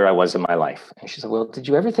just where I was in my life. And she said, well, did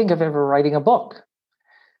you ever think of ever writing a book?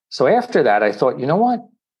 So after that, I thought, you know what?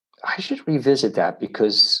 I should revisit that,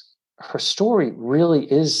 because her story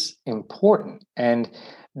really is important. And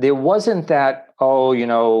there wasn't that,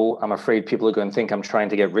 I'm afraid people are going to think I'm trying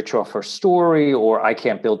to get rich off her story, or I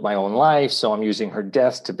can't build my own life, so I'm using her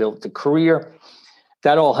death to build the career.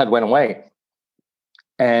 That all had went away.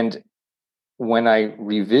 And when I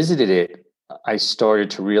revisited it, I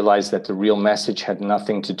started to realize that the real message had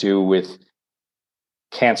nothing to do with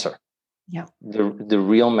cancer. Yeah. The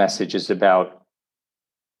real message is about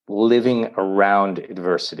living around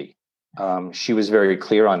adversity. She was very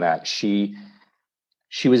clear on that. She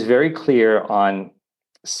was very clear on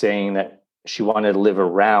saying that she wanted to live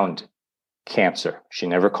around cancer. She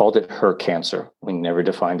never called it her cancer. We never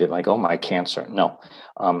defined it like, oh, my cancer. No.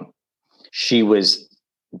 She was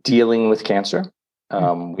dealing with cancer.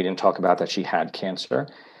 We didn't talk about that she had cancer.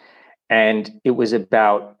 And it was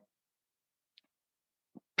about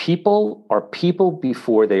people are people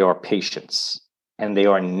before they are patients, and they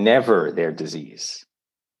are never their disease.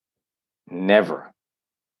 Never.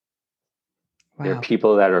 Wow. They're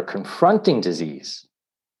people that are confronting disease,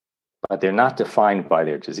 but they're not defined by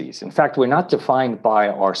their disease. In fact, we're not defined by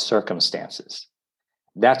our circumstances.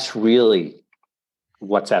 That's really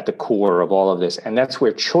what's at the core of all of this. And that's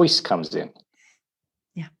where choice comes in.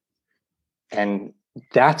 Yeah. And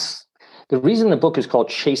that's the reason the book is called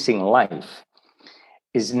Chasing Life,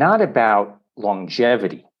 is not about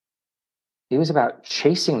longevity. It was about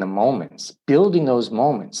chasing the moments, building those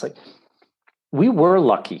moments. Like, we were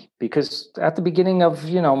lucky, because at the beginning of,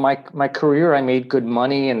 my career, I made good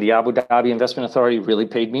money, and the Abu Dhabi Investment Authority really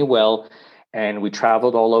paid me well. And we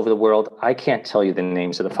traveled all over the world. I can't tell you the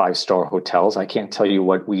names of the 5-star hotels. I can't tell you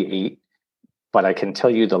what we ate, but I can tell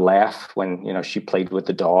you the laugh when, she played with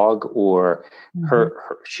the dog, or her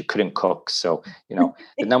she couldn't cook. So, the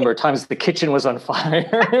number of times the kitchen was on fire,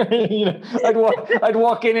 I'd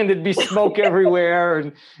walk in and there'd be smoke everywhere,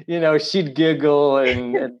 and, she'd giggle,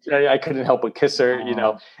 and I couldn't help but kiss her,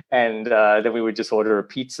 and then we would just order a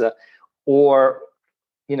pizza, or,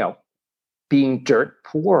 being dirt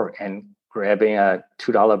poor and grabbing a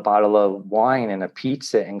 $2 bottle of wine and a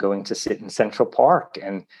pizza and going to sit in Central Park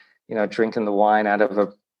and, drinking the wine out of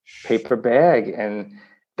a paper bag. And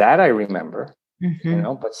that I remember,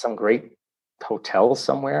 but some great hotel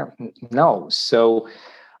somewhere, no. So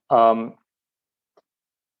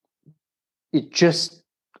it just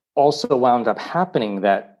also wound up happening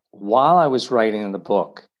that while I was writing the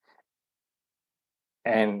book,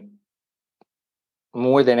 and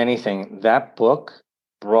more than anything, that book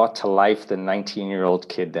brought to life the 19-year-old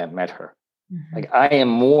kid that met her. Like, I am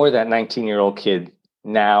more that 19-year-old kid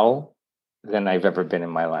now than I've ever been in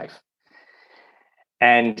my life.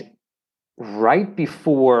 And right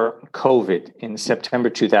before COVID, in September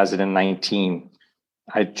 2019,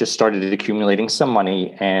 I just started accumulating some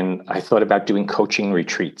money, and I thought about doing coaching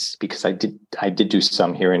retreats, because I did do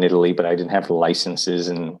some here in Italy, but I didn't have the licenses,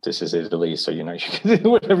 and this is Italy, so you can do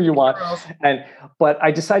whatever you want. But I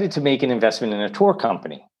decided to make an investment in a tour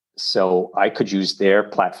company, so I could use their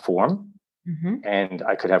platform, and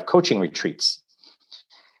I could have coaching retreats.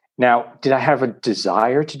 Now, did I have a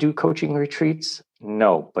desire to do coaching retreats?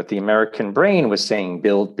 No, but the American brain was saying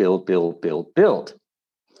build, build, build, build, build.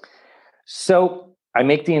 So I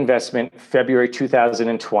make the investment. February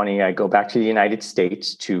 2020, I go back to the United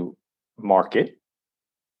States to market.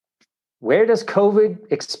 Where does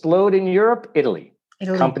COVID explode in Europe? Italy.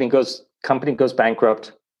 Company goes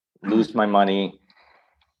bankrupt, lose my money.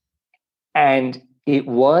 And it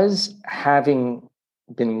was having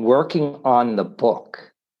been working on the book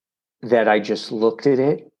that I just looked at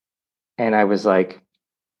it and I was like,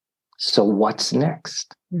 so what's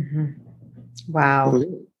next? Wow.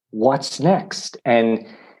 What's next? And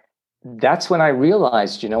that's when I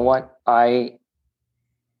realized, you know what? I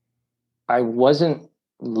wasn't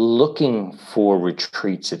looking for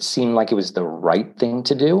retreats. It seemed like it was the right thing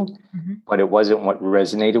to do, but it wasn't what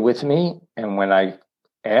resonated with me. And when I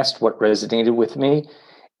asked what resonated with me,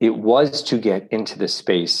 it was to get into the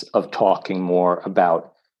space of talking more about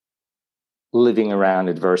living around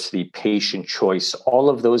adversity, patient choice, all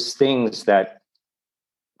of those things that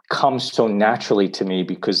come so naturally to me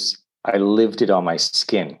because I lived it on my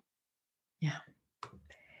skin. Yeah.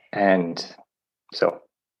 And so.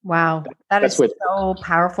 Wow. That's so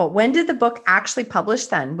powerful. When did the book actually publish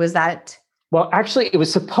then? Was that? Well, actually, it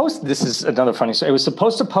was supposed, this is another funny story. It was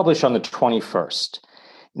supposed to publish on the 21st.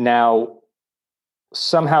 Now,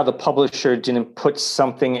 somehow the publisher didn't put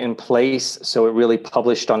something in place. So it really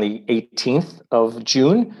published on the 18th of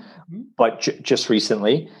June, but just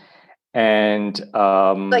recently. And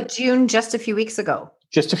like June, just a few weeks ago.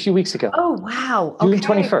 Just a few weeks ago. Oh, wow. June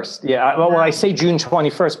 21st. Yeah. Well, I say June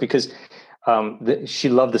 21st because she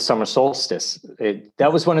loved the summer solstice.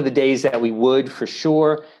 That was one of the days that we would, for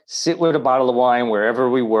sure, sit with a bottle of wine wherever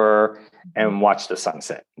we were and watch the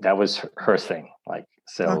sunset. That was her thing. Like,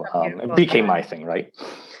 so it became my thing, right?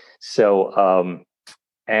 So,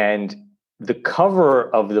 and the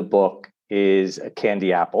cover of the book is a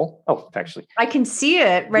candy apple. Oh, actually, I can see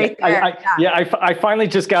it right there. I finally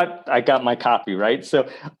just got my copy, right? So,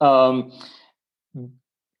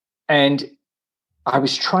 and I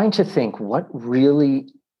was trying to think what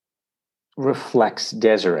really reflects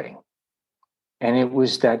Desiree. And it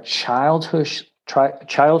was that childhood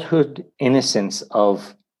innocence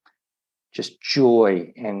of just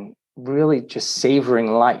joy and really just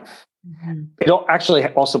savoring life. Mm-hmm. It actually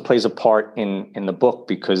also plays a part in the book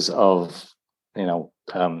because of,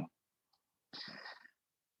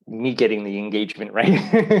 me getting the engagement,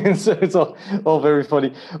 right? So it's all very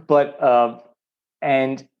funny. But,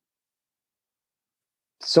 and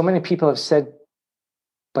so many people have said,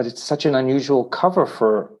 but it's such an unusual cover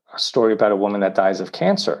for a story about a woman that dies of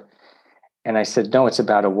cancer. And I said, no, it's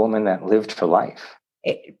about a woman that lived for life.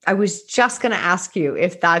 I was just going to ask you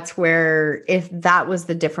if that was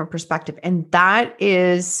the different perspective. And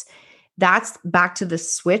that's back to the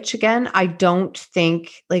switch again. I don't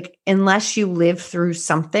think, like, unless you live through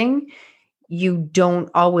something, you don't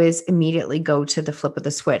always immediately go to the flip of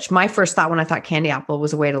the switch. My first thought when I thought candy apple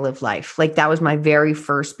was a way to live life. Like, that was my very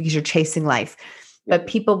first, because you're chasing life. But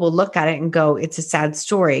people will look at it and go, it's a sad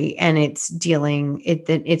story and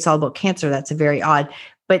it's all about cancer. That's a very odd,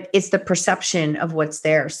 but it's the perception of what's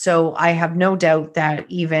there. So I have no doubt that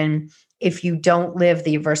even if you don't live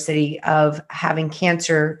the adversity of having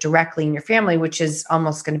cancer directly in your family, which is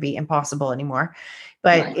almost going to be impossible anymore,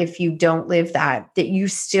 but if you don't live that you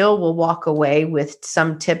still will walk away with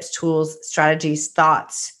some tips, tools, strategies,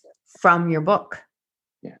 thoughts from your book.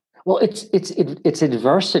 Yeah. Well, it's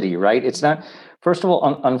adversity, right? It's not. First of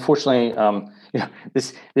all, unfortunately,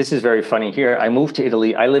 this is very funny here. I moved to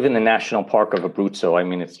Italy. I live in the national park of Abruzzo. I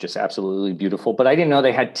mean, it's just absolutely beautiful. But I didn't know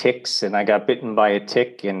they had ticks, and I got bitten by a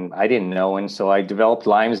tick, and I didn't know, and so I developed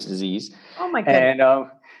Lyme's disease. Oh my goodness!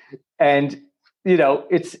 And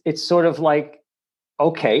it's sort of like,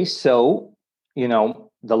 okay, so the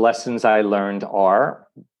lessons I learned are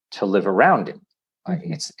to live around it.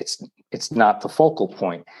 Mm-hmm. It's not the focal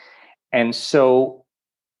point, and so.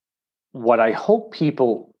 What I hope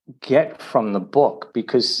people get from the book,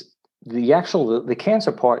 because the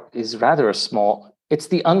cancer part is rather it's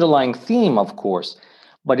the underlying theme, of course,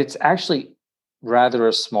 but it's actually rather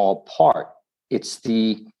a small part. It's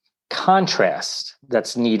the contrast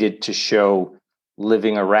that's needed to show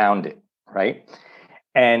living around it, right?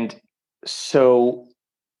 And so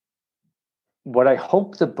what I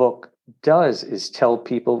hope the book does is tell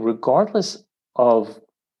people, regardless of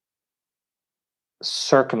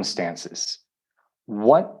circumstances,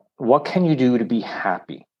 what can you do to be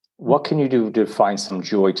happy? What can you do to find some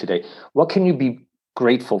joy today? What can you be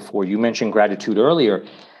grateful for? You mentioned gratitude earlier,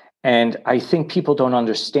 and I think people don't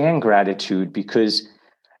understand gratitude because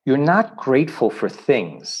you're not grateful for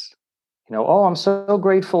things. I'm so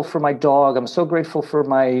grateful for my dog. I'm so grateful for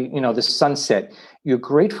my, the sunset. You're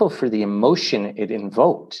grateful for the emotion it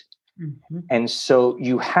invoked. Mm-hmm. And so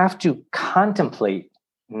you have to contemplate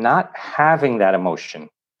not having that emotion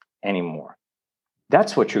anymore.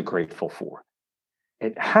 That's what you're grateful for.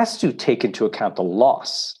 It has to take into account the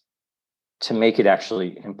loss to make it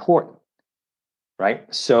actually important, right?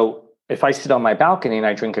 So if I sit on my balcony and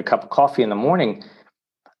I drink a cup of coffee in the morning,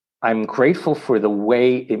 I'm grateful for the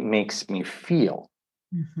way it makes me feel,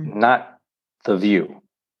 mm-hmm. not the view.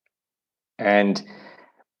 And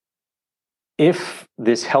if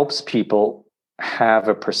this helps people have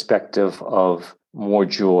a perspective of more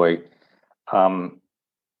joy,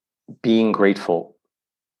 being grateful.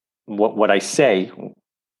 What I say,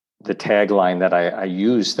 the tagline that I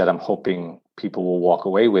use that I'm hoping people will walk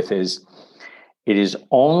away with is, it is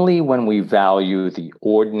only when we value the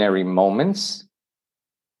ordinary moments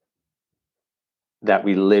that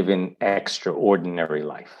we live in extraordinary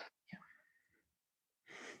life.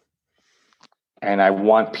 And I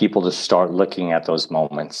want people to start looking at those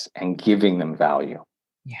moments and giving them value.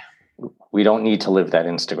 Yeah. We don't need to live that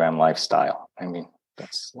Instagram lifestyle. I mean,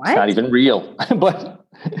 it's not even real, but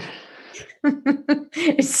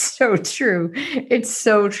it's so true. It's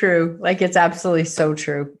so true. Like, it's absolutely so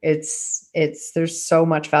true. There's so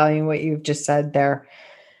much value in what you've just said there.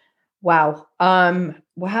 Wow.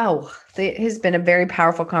 Wow. It has been a very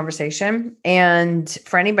powerful conversation. And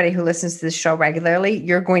for anybody who listens to this show regularly,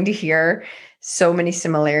 you're going to hear so many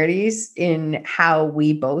similarities in how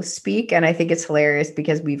we both speak. And I think it's hilarious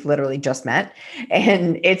because we've literally just met.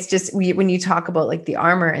 And it's just, when you talk about like the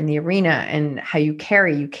armor and the arena and how you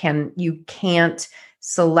carry, you can't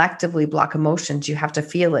selectively block emotions. You have to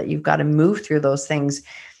feel it. You've got to move through those things.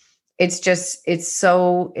 It's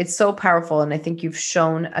so powerful. And I think you've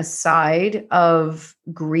shown a side of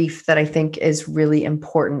grief that I think is really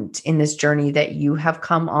important in this journey that you have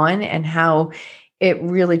come on, and how it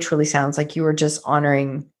really truly sounds like you were just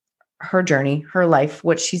honoring her journey, her life,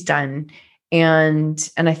 what she's done.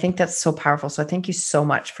 And I think that's so powerful. So thank you so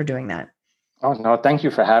much for doing that. Oh no, thank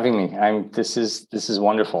you for having me. This is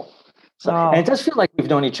wonderful. So, and it does feel like we've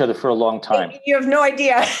known each other for a long time. You have no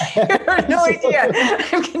idea. You have no idea.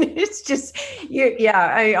 It's just,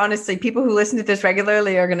 I honestly, people who listen to this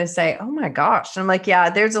regularly are going to say, oh my gosh. And I'm like,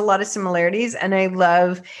 yeah, there's a lot of similarities. And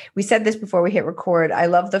we said this before we hit record. I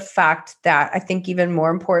love the fact that I think even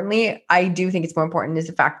more importantly, I do think it's more important is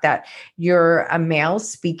the fact that you're a male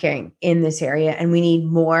speaking in this area. And we need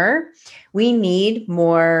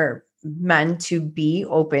more men to be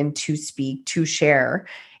open to speak, to share.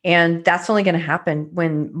 And that's only going to happen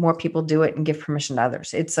when more people do it and give permission to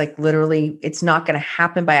others. It's like literally, it's not going to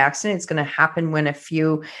happen by accident. It's going to happen when a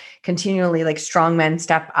few continually like strong men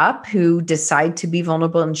step up who decide to be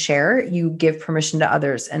vulnerable and share. You give permission to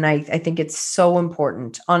others. And I think it's so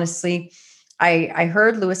important. Honestly, I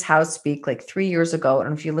heard Lewis Howes speak like 3 years ago. I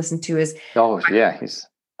don't know if you listened to his.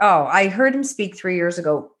 I heard him speak 3 years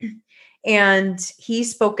ago. And he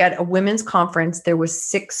spoke at a women's conference. There was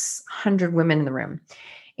 600 women in the room.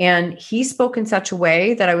 And he spoke in such a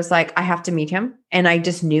way that I was like, I have to meet him. And I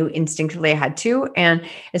just knew instinctively I had to. And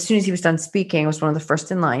as soon as he was done speaking, I was one of the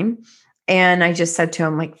first in line. And I just said to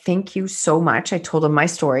him, like, thank you so much. I told him my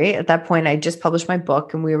story. At that point, I just published my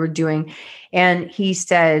book and and he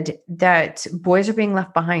said that boys are being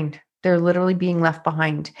left behind. They're literally being left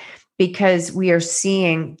behind. Because we are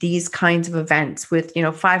seeing these kinds of events with,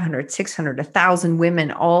 500, 600, 1,000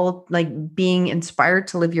 women all like being inspired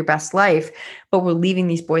to live your best life, but we're leaving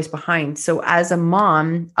these boys behind. So as a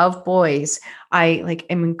mom of boys, I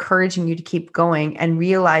am encouraging you to keep going and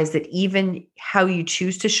realize that even how you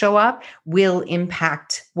choose to show up will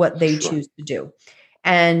impact what they choose to do.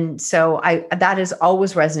 And so that has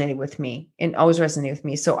always resonated with me.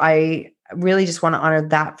 So I really just want to honor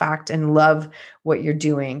that fact and love what you're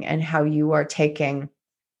doing and how you are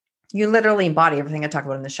you literally embody everything I talk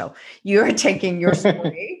about in the show. You are taking your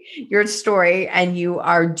story, and you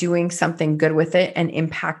are doing something good with it and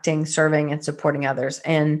impacting, serving, and supporting others.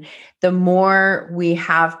 And the more we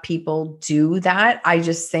have people do that, I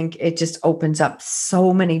just think it just opens up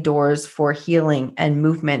so many doors for healing and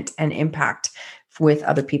movement and impact with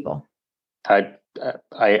other people. I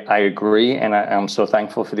agree. And I'm so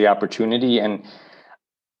thankful for the opportunity. And,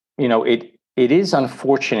 it is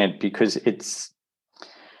unfortunate because it's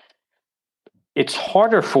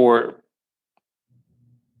harder for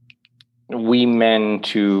we men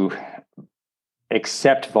to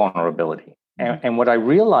accept vulnerability. And what I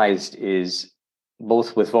realized is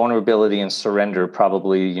both with vulnerability and surrender,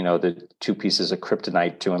 probably, the two pieces of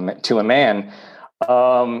kryptonite to a man,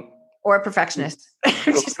 or a perfectionist.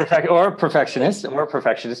 or a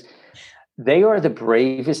perfectionist. They are the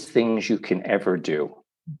bravest things you can ever do.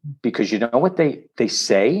 Because you know what they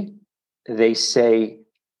say? They say,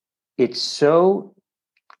 it's so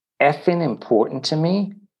effing important to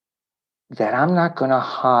me that I'm not going to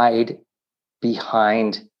hide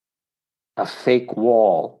behind a fake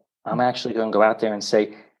wall. I'm actually going to go out there and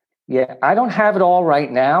say, yeah, I don't have it all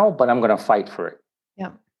right now, but I'm going to fight for it.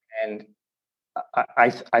 Yeah. And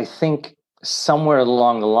I think somewhere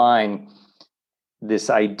along the line, this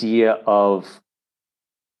idea of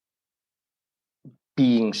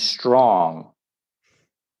being strong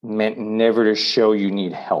meant never to show you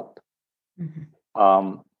need help.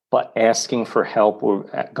 But asking for help or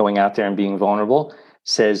going out there and being vulnerable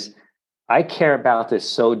says, I care about this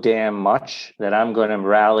so damn much that I'm going to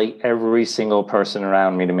rally every single person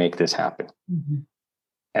around me to make this happen.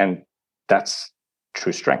 And that's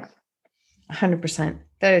true strength. 100%.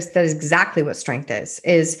 That is exactly what strength is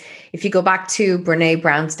if you go back to Brené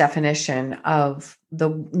Brown's definition of the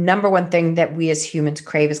number one thing that we as humans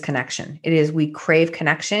crave is connection. We crave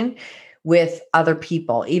connection with other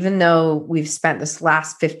people, even though we've spent this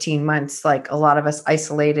last 15 months, like a lot of us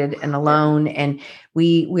isolated and alone, and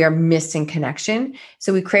we are missing connection.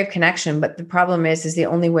 So we crave connection. But the problem is the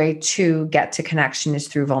only way to get to connection is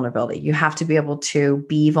through vulnerability. You have to be able to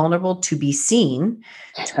be vulnerable, to be seen,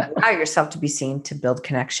 to allow yourself to be seen, to build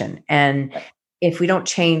connection. And if we don't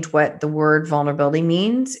change what the word vulnerability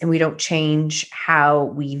means, and we don't change how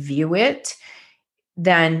we view it,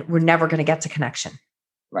 then we're never going to get to connection.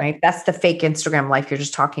 Right. That's the fake Instagram life you're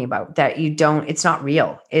just talking about, that it's not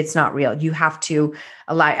real. It's not real. You have to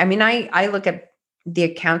allow. I mean, I look at the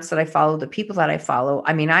accounts that I follow, the people that I follow.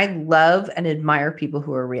 I mean, I love and admire people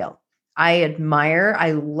who are real. I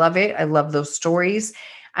love it. I love those stories.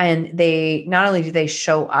 And they, not only do they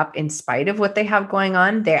show up in spite of what they have going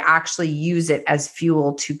on, they actually use it as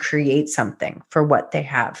fuel to create something for what they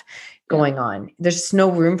have going on. There's no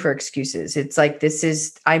room for excuses. It's like, this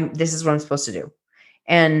is what I'm supposed to do.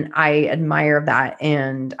 And I admire that.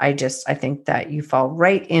 And I think that you fall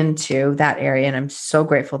right into that area. And I'm so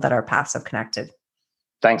grateful that our paths have connected.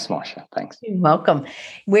 Thanks, Marsha. Thanks. You're welcome.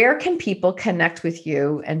 Where can people connect with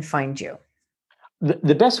you and find you?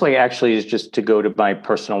 The best way actually is just to go to my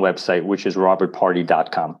personal website, which is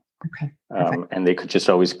robertparty.com. Okay. And they could just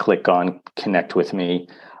always click on connect with me.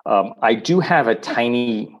 I do have I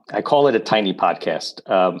call it a tiny podcast,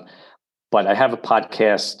 but I have a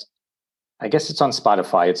podcast. I guess it's on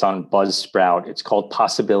Spotify. It's on Buzzsprout. It's called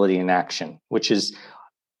Possibility in Action, which is,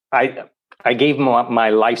 I gave my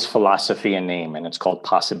life's philosophy a name, and it's called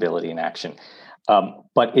Possibility in Action.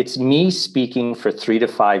 But it's me speaking for 3 to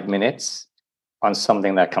 5 minutes on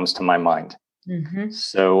something that comes to my mind. Mm-hmm.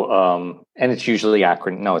 So, and it's usually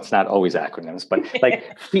acronym. No, it's not always acronyms, but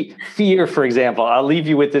like fear, for example, I'll leave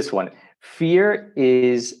you with this one. Fear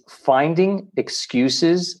is finding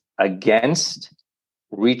excuses against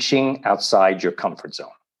reaching outside your comfort zone.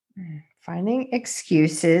 Finding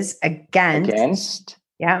excuses against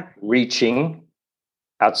reaching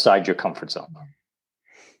outside your comfort zone.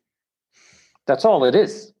 That's all it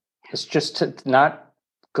is. It's just to not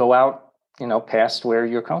go out, past where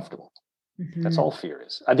you're comfortable. Mm-hmm. That's all fear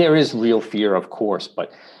is. There is real fear, of course,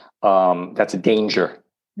 but that's a danger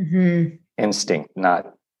instinct,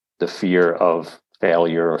 not the fear of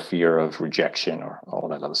failure or fear of rejection or all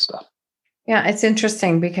that other stuff. Yeah, it's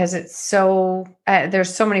interesting because it's so,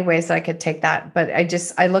 there's so many ways that I could take that, but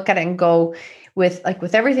I look at it and go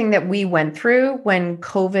with everything that we went through when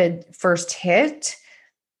COVID first hit.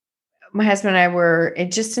 My husband and I were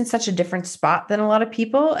just in such a different spot than a lot of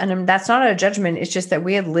people. And that's not a judgment. It's just that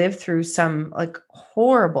we had lived through some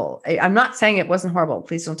horrible, I'm not saying it wasn't horrible.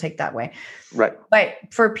 Please don't take that way. Right. But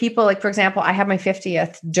for people, for example, I had my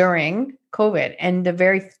 50th during COVID, and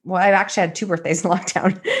I actually had 2 birthdays in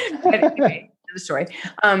lockdown. But anyway, the story.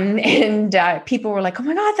 And people were like, "Oh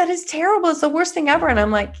my God, that is terrible. It's the worst thing ever." And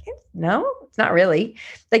I'm like, no, it's not really.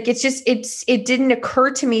 It didn't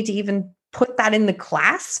occur to me to even put that in the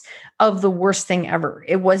class of the worst thing ever.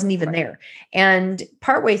 It wasn't even there. And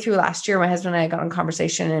partway through last year, my husband and I got in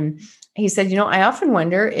conversation, and he said, I often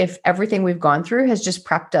wonder if everything we've gone through has just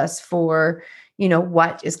prepped us for,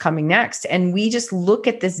 what is coming next. And we just look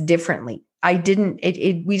at this differently.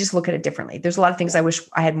 We just look at it differently. There's a lot of things I wish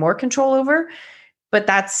I had more control over, but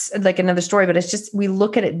that's like another story. But it's just, we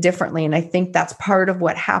look at it differently. And I think that's part of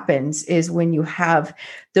what happens is when you have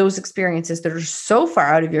those experiences that are so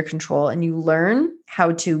far out of your control and you learn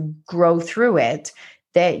how to grow through it,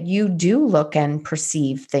 that you do look and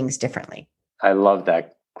perceive things differently. I love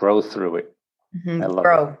that. Grow through it. Mm-hmm. I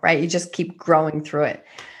love it. Right? You just keep growing through it.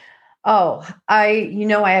 Oh,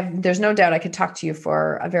 there's no doubt I could talk to you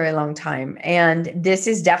for a very long time. And this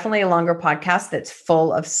is definitely a longer podcast that's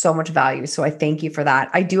full of so much value. So I thank you for that.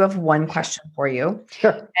 I do have one question for you.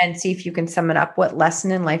 Sure. And see if you can sum it up. What lesson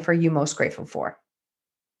in life are you most grateful for?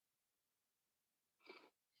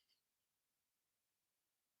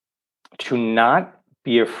 To not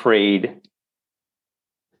be afraid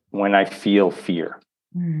when I feel fear.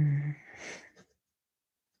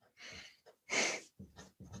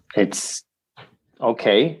 It's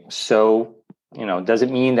okay. So, does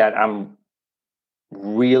it mean that I'm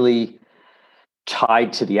really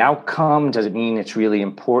tied to the outcome? Does it mean it's really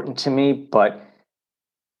important to me? But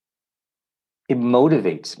it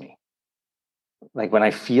motivates me. Like when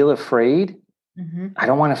I feel afraid, I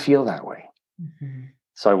don't want to feel that way. Mm-hmm.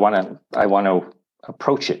 So I want to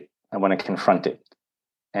approach it. I want to confront it.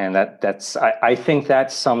 And I think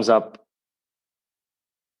that sums up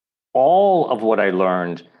all of what I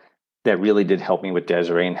learned that really did help me with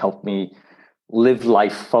Desiree and help me live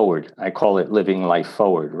life forward. I call it living life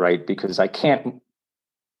forward, right? Because I can't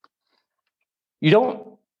you don't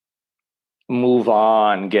move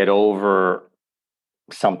on, get over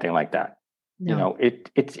something like that. No. You know,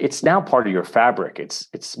 it's now part of your fabric.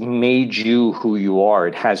 It's made you who you are.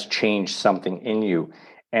 It has changed something in you.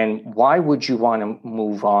 And why would you want to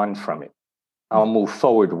move on from it? I'll move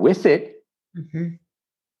forward with it. Mm-hmm.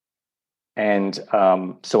 And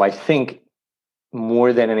so I think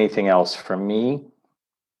more than anything else for me,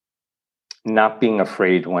 not being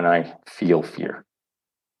afraid when I feel fear.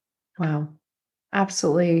 Wow.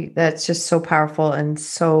 Absolutely. That's just so powerful and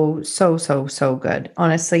so good.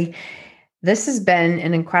 Honestly, this has been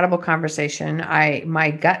an incredible conversation. My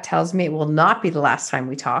gut tells me it will not be the last time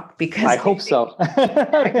we talk, because I hope so.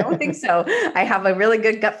 I don't think so. I have a really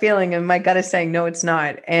good gut feeling, and my gut is saying, no, it's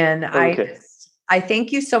not. And Okay. I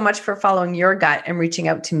thank you so much for following your gut and reaching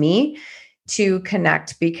out to me to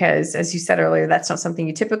connect, because as you said earlier, that's not something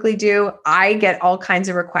you typically do. I get all kinds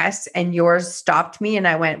of requests, and yours stopped me. And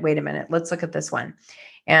I went, wait a minute, let's look at this one.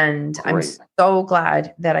 And Great. I'm so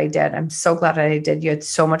glad that I did. I'm so glad that I did. You had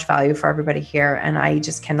so much value for everybody here. And I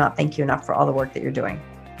just cannot thank you enough for all the work that you're doing.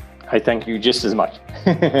 I thank you just as much.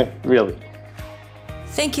 Really.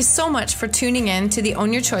 Thank you so much for tuning in to the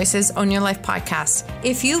Own Your Choices, Own Your Life podcast.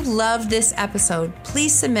 If you loved this episode,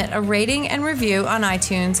 please submit a rating and review on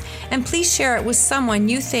iTunes, and please share it with someone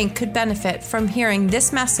you think could benefit from hearing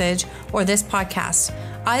this message or this podcast.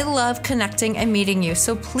 I love connecting and meeting you,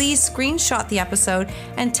 so please screenshot the episode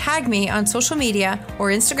and tag me on social media or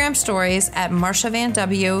Instagram stories at Marsha Van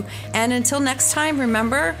W. And until next time,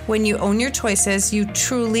 remember, when you own your choices, you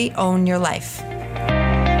truly own your life.